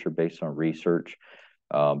on literature, based on research,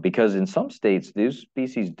 because in some states these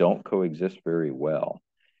species don't coexist very well,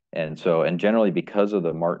 and generally because of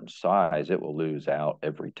the marten size, it will lose out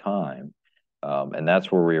every time, and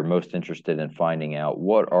that's where we are most interested in finding out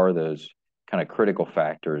what are those kind of critical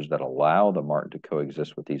factors that allow the marten to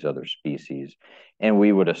coexist with these other species. And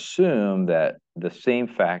we would assume that the same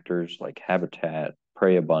factors like habitat,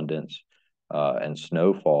 prey abundance, and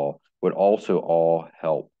snowfall would also all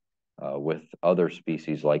help with other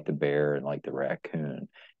species like the bear and like the raccoon.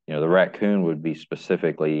 The raccoon would be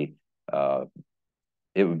specifically,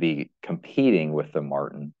 it would be competing with the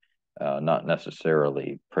marten, not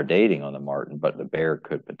necessarily predating on the marten, but the bear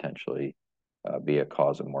could potentially be a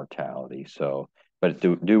cause of mortality. So, but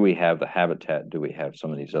do we have the habitat? Do we have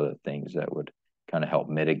some of these other things that would kind of help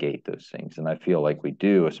mitigate those things? And I feel like we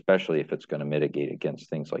do, especially if it's going to mitigate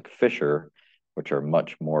against things like fisher, which are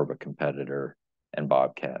much more of a competitor, and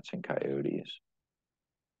bobcats and coyotes.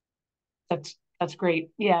 That's great.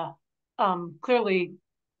 Yeah. Clearly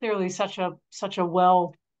such a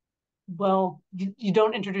you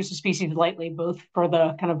don't introduce a species lightly, both for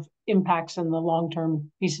the kind of impacts and the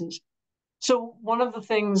long-term pieces. So one of the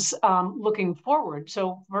things looking forward,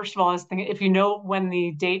 so first of all, I was thinking if you know when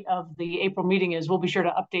the date of the April meeting is, we'll be sure to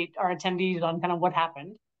update our attendees on kind of what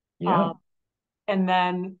happened. Yeah. Um, and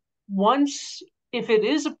then once, if it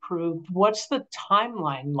is approved, what's the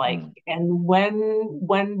timeline like? Mm. And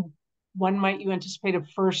when might you anticipate a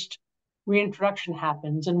first reintroduction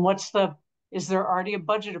happens? And is there already a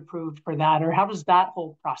budget approved for that? Or how does that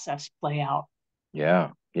whole process play out? Yeah.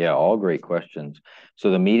 Yeah. All great questions.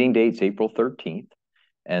 So the meeting date's April 13th.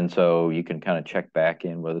 And so you can kind of check back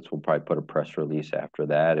in with us. We'll probably put a press release after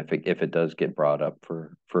that if it does get brought up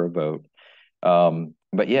for a vote.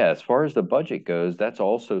 But yeah, as far as the budget goes, that's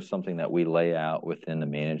also something that we lay out within the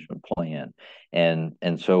management plan.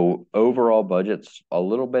 And so overall budget's a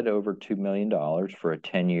little bit over $2 million for a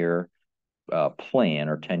 10-year plan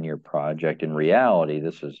or 10-year project. In reality,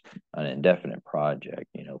 this is an indefinite project,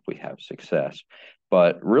 if we have success.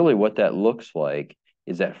 But really what that looks like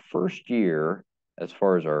is that first year, as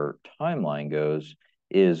far as our timeline goes,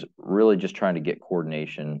 is really just trying to get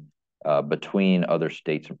coordination between other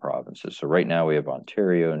states and provinces. So right now we have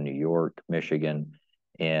Ontario, New York, Michigan,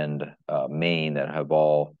 and Maine that have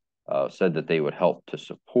all said that they would help to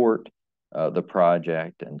support the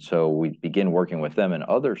project. And so we begin working with them in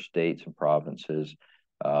other states and provinces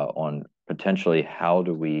on potentially how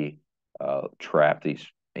do we trap these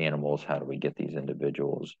animals? How do we get these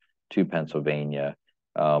individuals to Pennsylvania?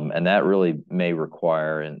 And that really may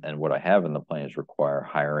require, and what I have in the plan is require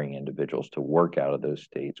hiring individuals to work out of those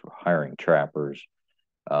states. We're hiring trappers,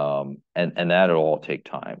 and that'll all take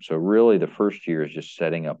time. So really, the first year is just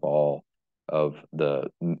setting up all of the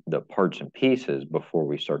parts and pieces before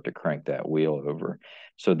we start to crank that wheel over.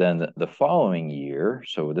 So then the following year,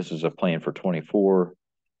 so this is a plan for 24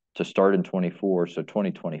 to start in 24. So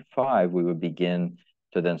 2025, we would begin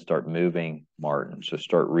to then start moving marten. So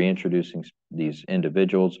start reintroducing these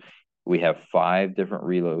individuals. We have 5 different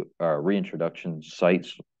reintroduction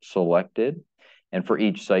sites selected. And for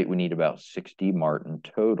each site, we need about 60 marten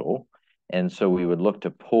total. And so we would look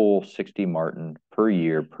to pull 60 marten per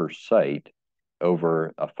year per site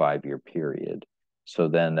over a 5-year period. So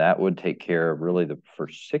then that would take care of really the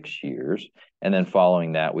first 6 years. And then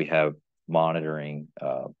following that, we have monitoring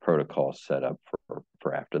protocols set up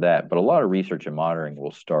for after that. But a lot of research and monitoring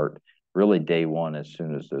will start really day one as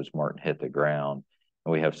soon as those marten hit the ground.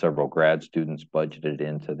 And we have several grad students budgeted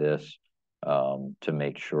into this to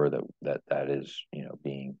make sure that is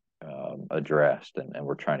being addressed, and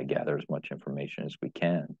we're trying to gather as much information as we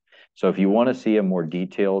can. So if you want to see a more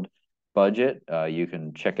detailed budget, you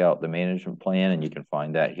can check out the management plan, and you can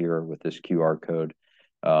find that here with this QR code.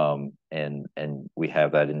 And we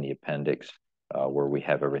have that in the appendix where we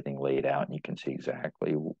have everything laid out, and you can see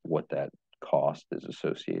exactly what that cost is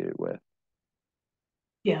associated with.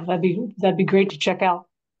 Yeah, that'd be great to check out.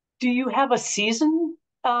 Do you have a season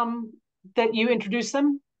that you introduce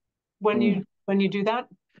them when you do that?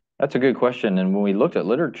 That's a good question. And when we looked at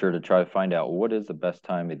literature to try to find out what is the best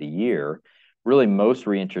time of the year, really most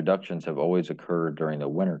reintroductions have always occurred during the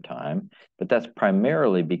winter time, but that's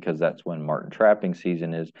primarily because that's when marten trapping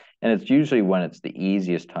season is, and it's usually when it's the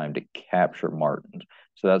easiest time to capture martens.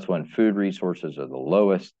 So that's when food resources are the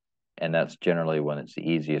lowest and that's generally when it's the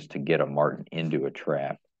easiest to get a marten into a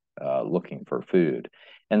trap looking for food.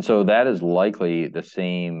 And so that is likely the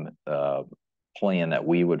same plan that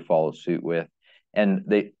we would follow suit with. And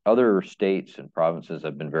the other states and provinces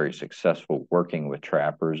have been very successful working with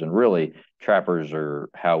trappers, and really trappers are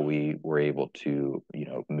how we were able to,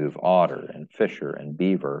 move otter and fisher and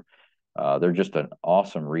beaver. They're just an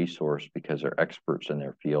awesome resource because they're experts in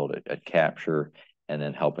their field at capture and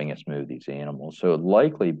then helping us move these animals. So it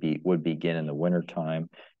likely would begin in the wintertime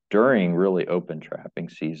during really open trapping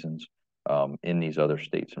seasons in these other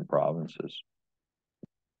states and provinces.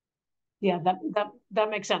 Yeah, that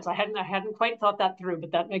makes sense. I hadn't quite thought that through,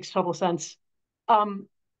 but that makes total sense. Um,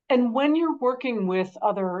 and when you're working with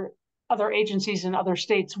other agencies in other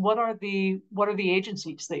states, what are the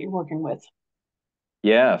agencies that you're working with?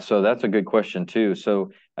 Yeah, so that's a good question too.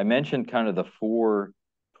 So I mentioned kind of the four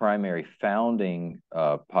primary founding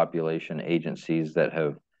population agencies that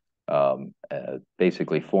have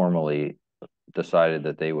basically formally decided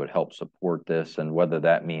that they would help support this, and whether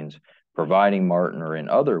that means providing marten or in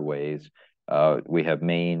other ways. We have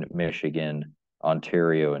Maine, Michigan,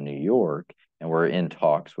 Ontario, and New York, and we're in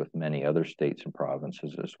talks with many other states and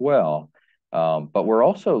provinces as well. But we're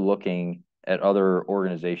also looking at other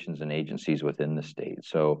organizations and agencies within the state.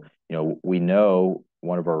 So, we know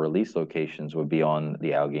one of our release locations would be on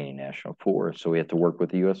the Allegheny National Forest. So we have to work with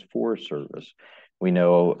the U.S. Forest Service. We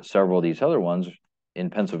know several of these other ones. In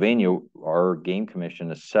Pennsylvania, our game commission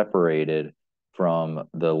is separated from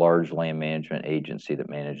the large land management agency that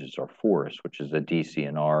manages our forests, which is the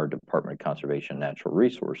DCNR, Department of Conservation and Natural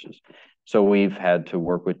Resources. So we've had to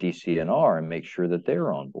work with DCNR and make sure that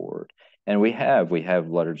they're on board. And we have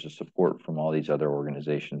letters of support from all these other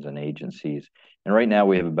organizations and agencies. And right now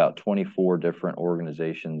we have about 24 different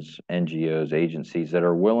organizations, NGOs, agencies that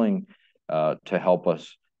are willing to help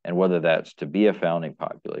us, and whether that's to be a founding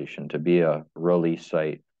population, to be a release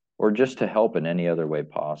site, or just to help in any other way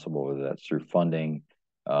possible, whether that's through funding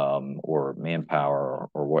or manpower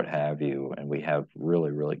or what have you. And we have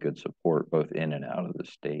really, really good support both in and out of the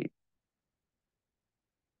state.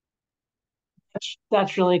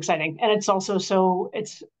 That's really exciting, and it's also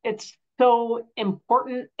it's so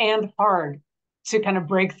important and hard to kind of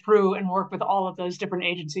break through and work with all of those different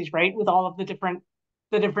agencies, right? With all of the different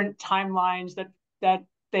timelines that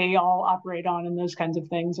they all operate on and those kinds of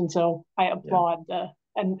things. And so I Yeah. applaud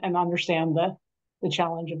and understand the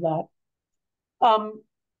challenge of that. Um,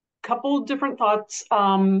 Couple different thoughts.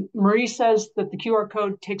 Marie says that the QR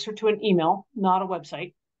code takes her to an email, not a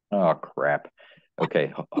website. Oh, crap.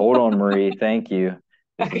 Okay, hold on, Marie. Thank you.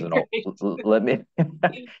 This is Okay, an old, great. let me,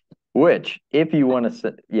 which, if you want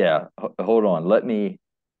to, yeah, hold on. Let me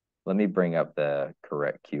bring up the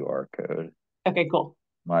correct QR code. Okay, cool.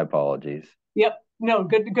 My apologies. Yep. No,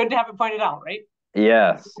 good to have it pointed out, right?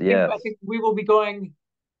 Yes, I think I yes. think we will be going.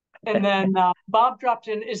 And then Bob dropped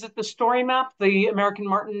in. Is it the story map, the American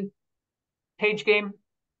Martin page game?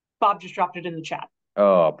 Bob just dropped it in the chat.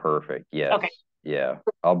 Oh, perfect. Yes. Okay. Yeah.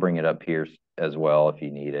 I'll bring it up here as well if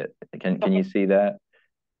you need it. Can Okay. you see that?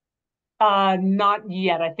 Not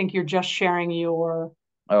yet. I think you're just sharing your.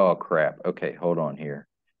 Oh, crap. Okay, hold on here.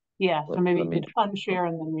 Yeah. So maybe Let you me could unshare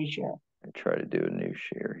and then reshare. try to do a new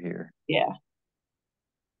share here. Yeah.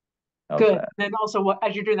 How's Good. that? Then also,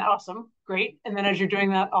 as you're doing that, awesome, great. And then as you're doing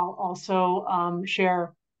that, I'll also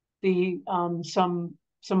share the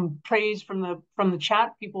some praise from the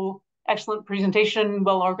chat. People, excellent presentation,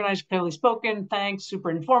 well organized, clearly spoken. Thanks,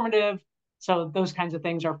 super informative. So those kinds of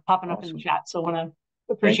things are popping up in the Awesome. chat. So I want to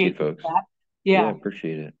Thank you, appreciate folks. that. Yeah, Yeah.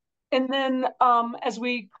 appreciate it. And then as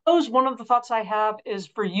we close, one of the thoughts I have is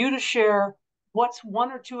for you to share what's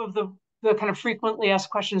one or two of the kind of frequently asked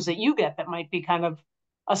questions that you get that might be kind of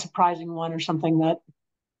a surprising one or something that.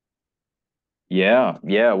 Yeah,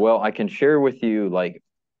 yeah. Well, I can share with you like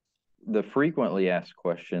the frequently asked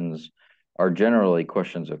questions are generally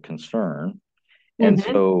questions of concern. And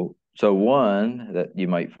Mm-hmm. so one that you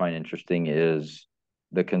might find interesting is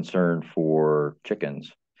the concern for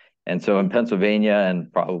chickens. And so in Pennsylvania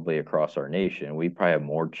and probably across our nation, we probably have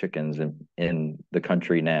more chickens in the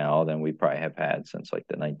country now than we probably have had since like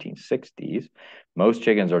the 1960s. Most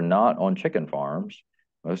chickens are not on chicken farms.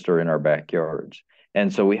 Most are in our backyards.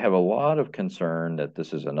 And so we have a lot of concern that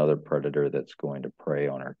this is another predator that's going to prey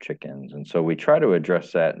on our chickens. And so we try to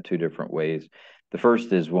address that in two different ways. The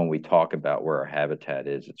first is when we talk about where our habitat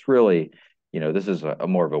is. It's really, this is a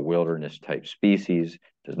more of a wilderness type species,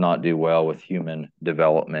 does not do well with human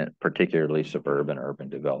development, particularly suburban urban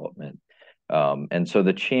development. And so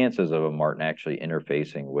the chances of a marten actually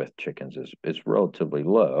interfacing with chickens is relatively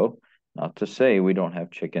low. Not to say we don't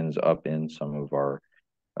have chickens up in some of our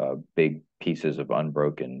big pieces of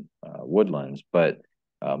unbroken woodlands. But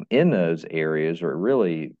in those areas, or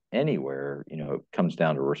really anywhere, it comes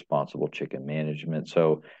down to responsible chicken management.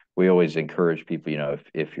 So we always encourage people,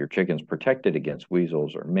 if your chicken's protected against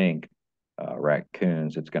weasels or mink,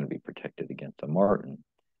 raccoons, it's going to be protected against the marten.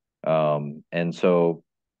 And so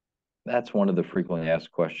that's one of the frequently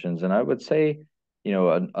asked questions. And I would say,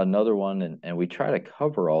 another one, and we try to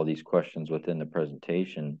cover all these questions within the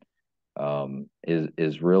presentation,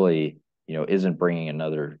 is really, isn't bringing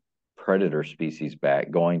another predator species back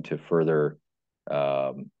going to further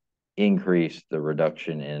increase the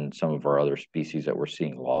reduction in some of our other species that we're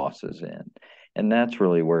seeing losses in. And that's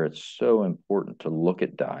really where it's so important to look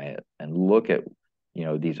at diet and look at,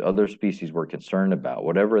 these other species we're concerned about,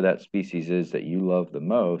 whatever that species is that you love the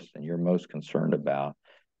most and you're most concerned about,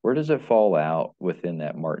 where does it fall out within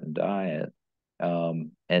that marten diet?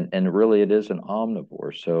 And really it is an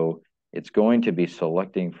omnivore. So it's going to be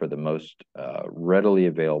selecting for the most readily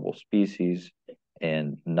available species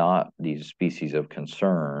and not these species of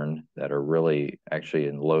concern that are really actually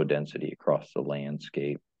in low density across the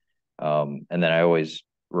landscape. And then I always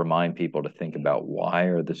remind people to think about, why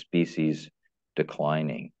are the species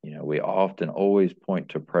declining? We often always point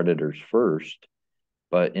to predators first,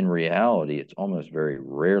 but in reality, it's almost very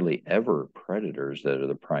rarely ever predators that are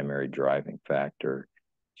the primary driving factor.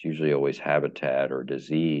 It's usually always habitat or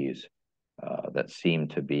disease that seem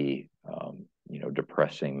to be,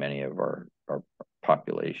 depressing many of our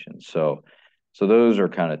populations. So those are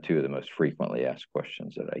kind of two of the most frequently asked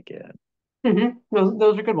questions that I get. Mm-hmm.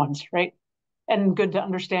 Those are good ones, right? And good to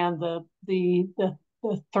understand the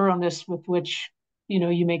thoroughness with which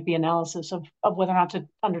you make the analysis of whether or not to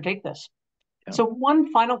undertake this. Yeah. So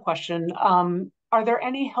one final question: are there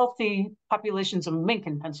any healthy populations of mink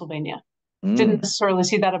in Pennsylvania? Didn't necessarily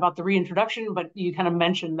see that about the reintroduction, but you kind of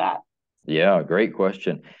mentioned that. Yeah, great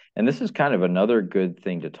question. And this is kind of another good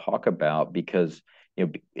thing to talk about because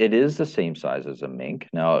it is the same size as a mink.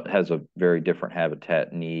 Now it has a very different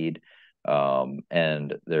habitat need,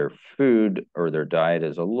 and their food or their diet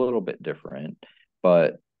is a little bit different.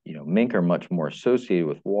 But mink are much more associated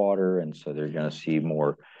with water, and so they're going to see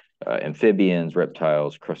more amphibians,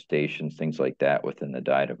 reptiles, crustaceans, things like that within the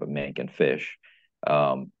diet of a mink and fish.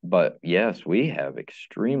 But yes, we have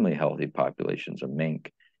extremely healthy populations of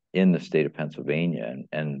mink in the state of Pennsylvania,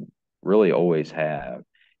 and really always have.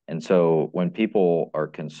 And so when people are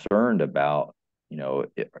concerned about,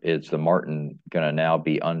 is the marten going to now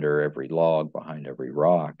be under every log, behind every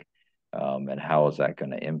rock, and how is that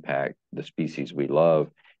going to impact the species we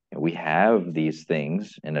love? And we have these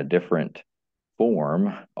things in a different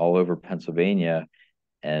form all over Pennsylvania,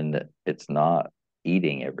 and it's not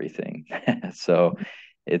eating everything. So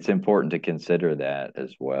it's important to consider that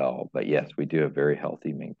as well. But yes, we do have very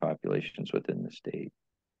healthy mink populations within the state.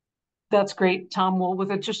 That's great, Tom. Well,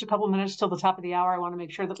 with just a couple of minutes till the top of the hour, I want to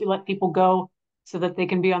make sure that we let people go so that they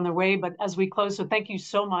can be on their way. But as we close, so thank you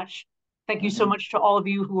so much. Thank you so Mm-hmm. much to all of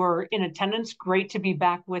you who are in attendance. Great to be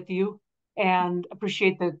back with you, and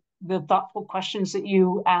appreciate the thoughtful questions that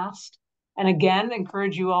you asked. And again,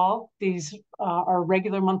 encourage you all. These are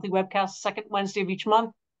regular monthly webcasts, second Wednesday of each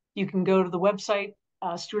month. You can go to the website,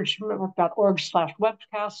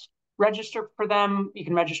 stewardshipnetwork.org/webcast, register for them. You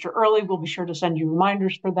can register early. We'll be sure to send you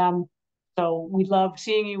reminders for them. So we love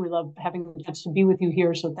seeing you. We love having the chance to be with you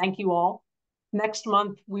here. So thank you all. Next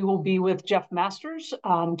month, we will be with Jeff Masters,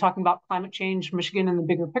 talking about climate change, Michigan, and the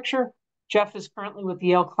bigger picture. Jeff is currently with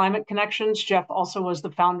Yale Climate Connections. Jeff also was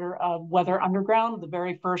the founder of Weather Underground, the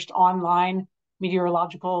very first online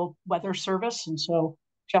meteorological weather service. And so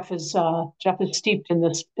Jeff is steeped in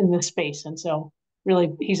this space. And so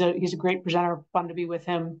really, he's a great presenter. Fun to be with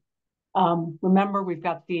him. Remember, we've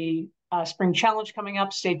got the Spring Challenge coming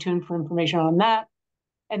up. Stay tuned for information on that.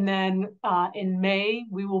 And then in May,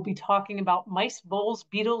 we will be talking about mice, voles,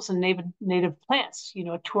 beetles, and native plants,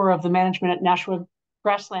 a tour of the management at Nashua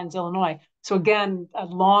Grasslands, Illinois. So again, a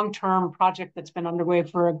long-term project that's been underway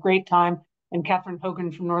for a great time. And Catherine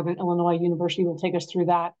Hogan from Northern Illinois University will take us through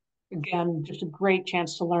that. Again, just a great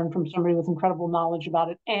chance to learn from somebody with incredible knowledge about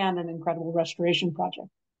it and an incredible restoration project.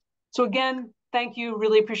 So again, thank you.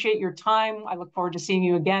 Really appreciate your time. I look forward to seeing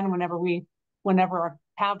you again whenever our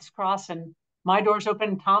paths cross and my door's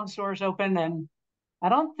open, Tom's door's open, and I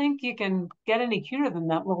don't think you can get any cuter than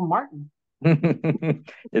that little marten.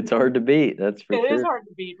 It's hard to beat, that's for It is sure. hard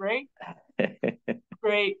to beat, right?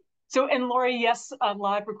 Great. So, and Lori, yes, a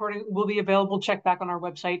live recording will be available. Check back on our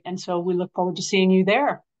website. And so we look forward to seeing you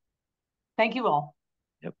there. Thank you all.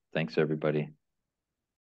 Yep. Thanks, everybody.